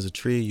identified as a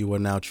tree, you are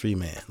now Tree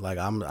Man. Like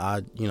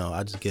I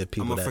just get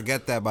people. I'm gonna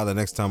forget that by the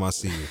next time I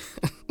see you,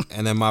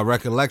 and then my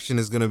recollection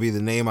is gonna be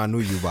the name I knew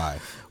you by.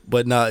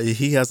 But nah,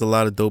 he has a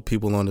lot of dope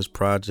people on this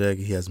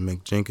project. He has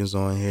Mick Jenkins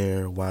on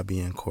here,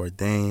 YBN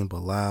Cordain,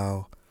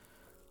 Bilal,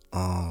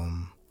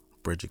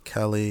 Bridget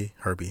Kelly,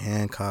 Herbie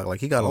Hancock.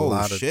 Like he got a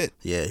lot of shit.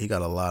 Yeah, he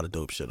got a lot of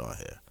dope shit on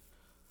here.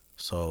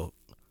 So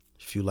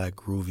if you like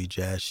groovy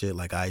jazz shit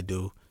like I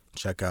do,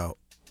 check out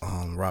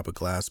Robert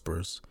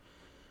Glasper's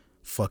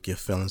Fuck Your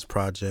Feelings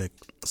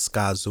project.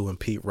 Skyzoo and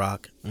Pete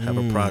Rock have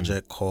a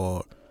project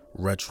called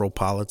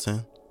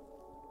Retropolitan.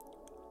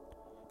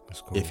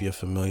 That's cool. If you're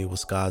familiar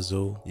with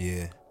Skyzoo,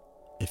 yeah.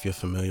 if you're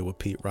familiar with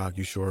Pete Rock,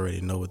 you sure already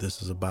know what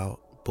this is about.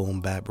 Boom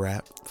bap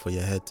rap for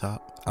your head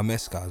top. I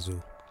miss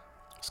Skyzoo.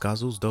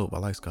 Skyzoo's dope. I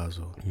like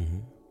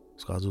Skyzoo.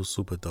 Skyzoo's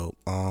super dope.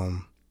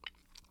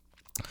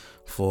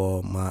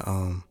 For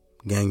my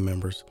gang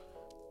members,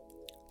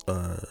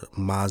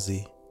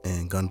 Mozzie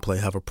and Gunplay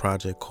have a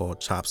project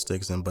called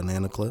Chopsticks and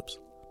Banana Clips.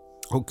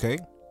 Okay.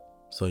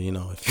 So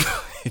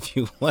if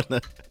you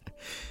wanna,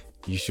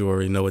 you sure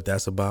already know what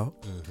that's about.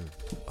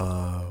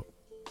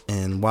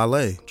 And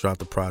Wale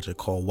dropped a project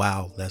called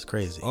Wow, That's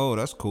Crazy. Oh,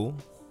 that's cool.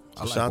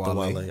 So shout out to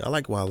Wale. I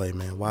like Wale,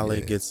 man. Wale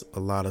gets a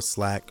lot of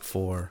slack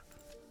for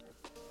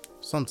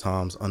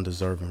sometimes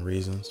undeserving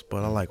reasons,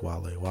 but I like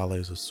Wale. Wale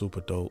is a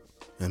super dope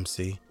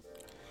MC.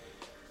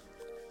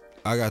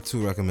 I got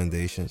 2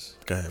 recommendations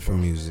for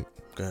music.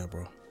 Go ahead,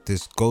 bro.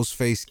 This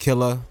Ghostface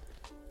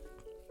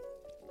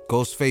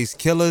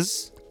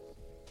Killers.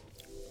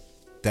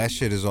 That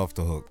shit is off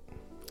the hook.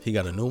 He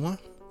got a new one?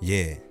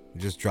 Yeah,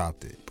 just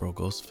dropped it. Bro,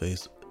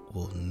 Ghostface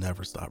will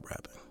never stop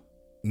rapping.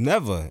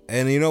 Never.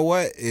 And you know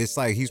what? It's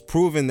like he's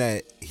proven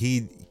that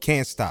he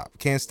can't stop.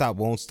 Can't stop,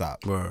 won't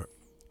stop. Word.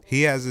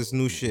 He has this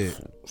new shit.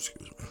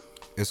 Excuse me.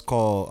 It's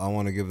called, I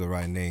want to give the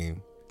right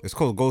name. It's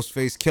called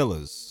Ghostface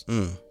Killers.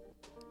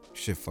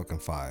 Shit fucking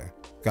fire.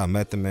 Got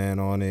Method Man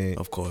on it.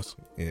 Of course.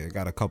 Yeah,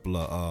 got a couple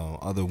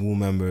of other Wu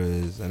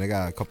members, and they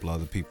got a couple of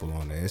other people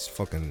on there. It's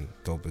fucking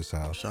dope as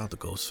hell. Shout out to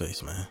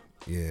Ghostface, man.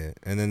 Yeah,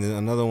 and then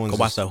another one. Go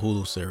watch that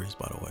Hulu series,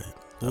 by the way.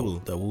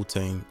 Hulu. The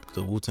Wu-Tang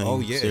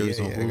series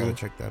on Hulu. I gotta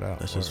check that out.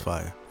 That's just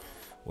fire.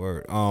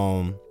 Word.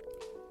 And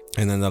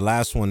then the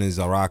last one is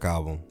a rock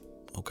album.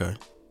 Okay.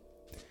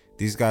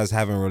 These guys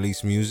haven't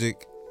released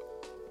music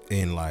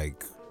in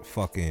like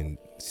fucking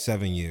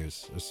 7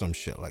 years or some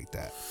shit like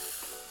that.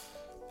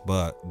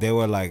 But they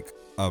were like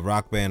a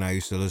rock band I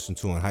used to listen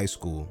to in high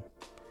school,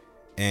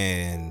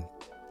 and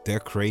they're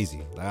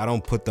crazy. Like I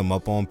don't put them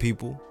up on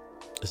people.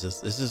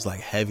 It's just like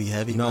heavy.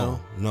 No,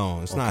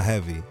 it's not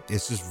heavy.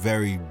 It's just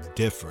very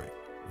different.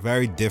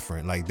 Very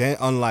different. Like they're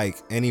unlike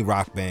any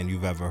rock band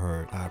you've ever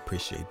heard. I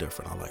appreciate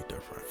different. I like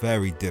different.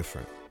 Very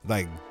different.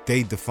 Like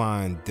they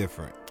define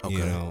different. Okay.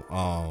 You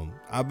know.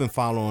 I've been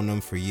following them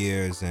for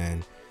years,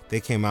 and they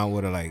came out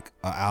with an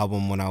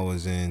album when I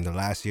was in the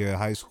last year of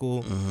high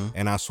school,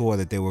 and I swore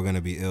that they were gonna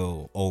be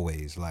ill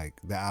always. Like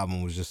the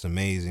album was just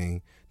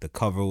amazing. The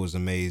cover was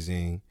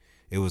amazing.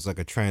 It was like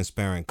a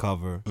transparent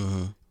cover,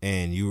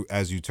 and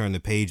as you turn the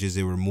pages,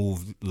 it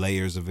removed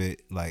layers of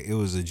it. Like it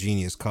was a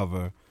genius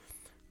cover.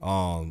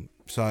 So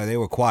they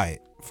were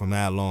quiet from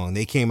that long.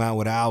 They came out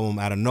with an album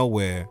out of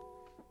nowhere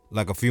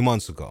like a few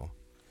months ago.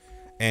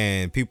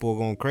 And people were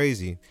going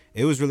crazy.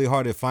 It was really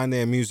hard to find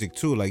their music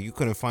too. Like you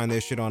couldn't find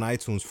their shit on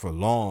iTunes for a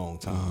long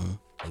time.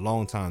 A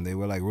long time. They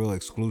were like real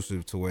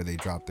exclusive to where they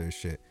dropped their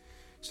shit.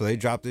 So they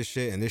dropped this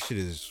shit, and this shit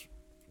is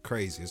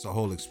crazy. It's a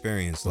whole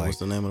experience. So like, what's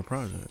the name of the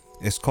project?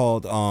 It's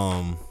called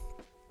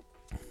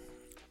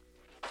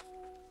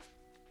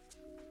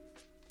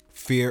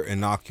Fear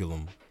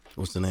Inoculum.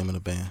 What's the name of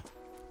the band?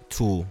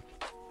 Tool.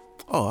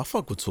 Oh, I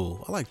fuck with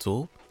Tool. I like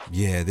Tool.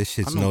 Yeah, this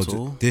shit's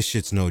Tool. This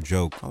shit's no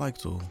joke. I like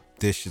Tool.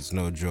 This shit's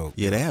no joke.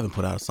 Yeah, they haven't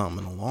put out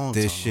something in a long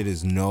time. This shit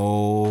is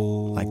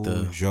no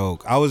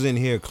joke. I was in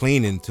here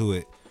cleaning to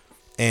it,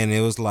 and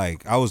it was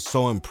like I was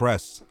so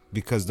impressed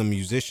because the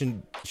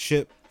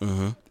musicianship.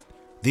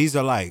 These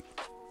are like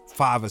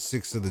 5 or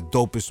 6 of the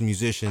dopest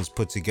musicians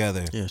put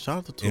together. Yeah, shout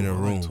out to Tool. In a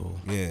room. Tool.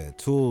 Yeah,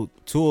 Tool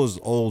is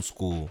old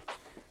school,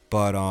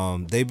 but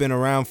they've been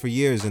around for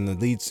years. And the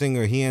lead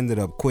singer, he ended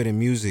up quitting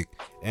music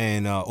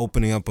and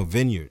opening up a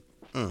vineyard.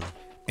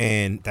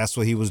 And that's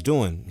what he was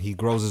doing. He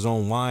grows his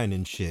own wine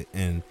and shit.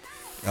 And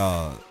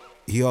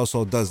he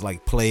also does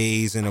like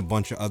plays and a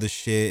bunch of other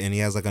shit. And he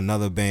has like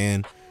another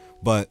band.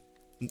 But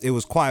it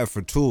was quiet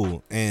for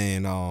Tool.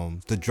 And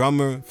the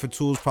drummer for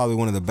Tool is probably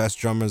one of the best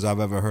drummers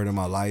I've ever heard in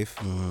my life.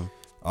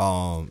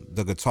 The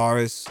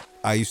guitarist,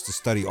 I used to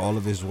study all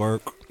of his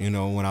work. You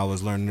know, when I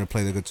was learning to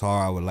play the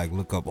guitar, I would like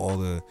look up all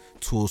the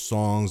Tool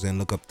songs and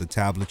look up the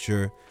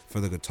tablature for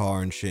the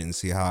guitar and shit and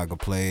see how I could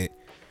play it.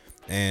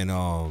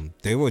 And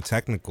they were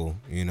technical,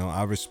 you know.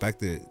 I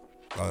respected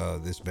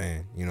this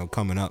band, you know,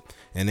 coming up.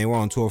 And they were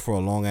on tour for a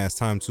long ass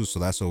time too, so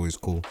that's always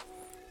cool.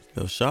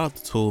 Yo, shout out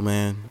to Tool,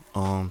 man.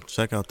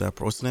 Check out that.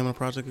 What's the name of the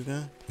project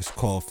again? It's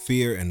called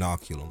Fear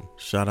Inoculum.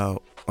 Shout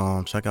out.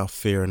 Check out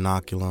Fear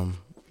Inoculum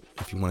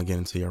if you want to get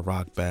into your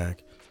rock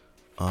bag.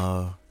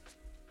 Yeah,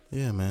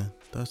 man.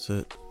 That's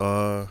it.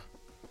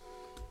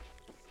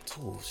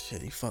 Tool,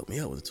 shit, he fucked me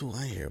up with Tool.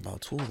 I ain't hear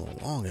about Tool in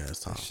a long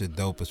ass time. Shit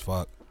dope as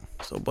fuck.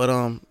 So, but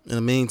in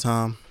the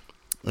meantime,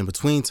 in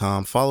between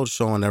time, follow the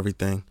show on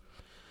everything.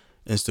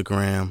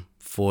 Instagram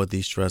for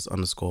the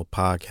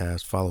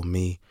stress_podcast. Follow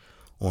me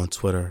on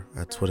Twitter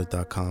at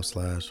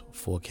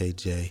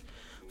twitter.com/4kj.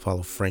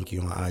 Follow Frankie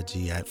on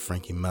IG at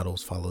Frankie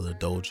Metals. Follow the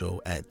dojo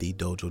at the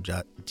dojo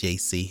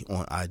JC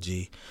on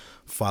IG.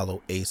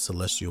 Follow A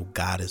Celestial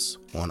Goddess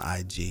on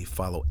IG.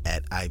 Follow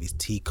at Ivy's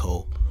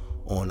Tico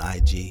on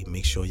IG.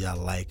 Make sure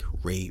y'all like,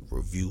 rate,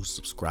 review,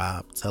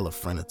 subscribe, tell a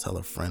friend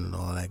and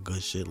all that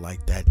good shit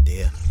like that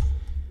there.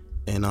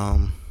 And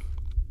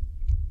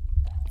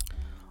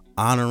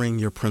honoring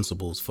your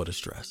principles for the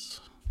stress.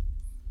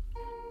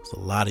 There's a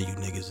lot of you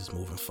niggas is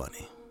moving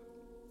funny.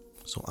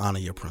 So honor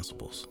your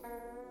principles.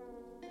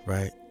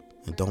 Right?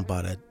 And don't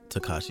buy that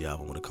Tekashi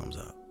album when it comes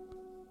out.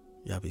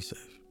 Y'all be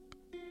safe.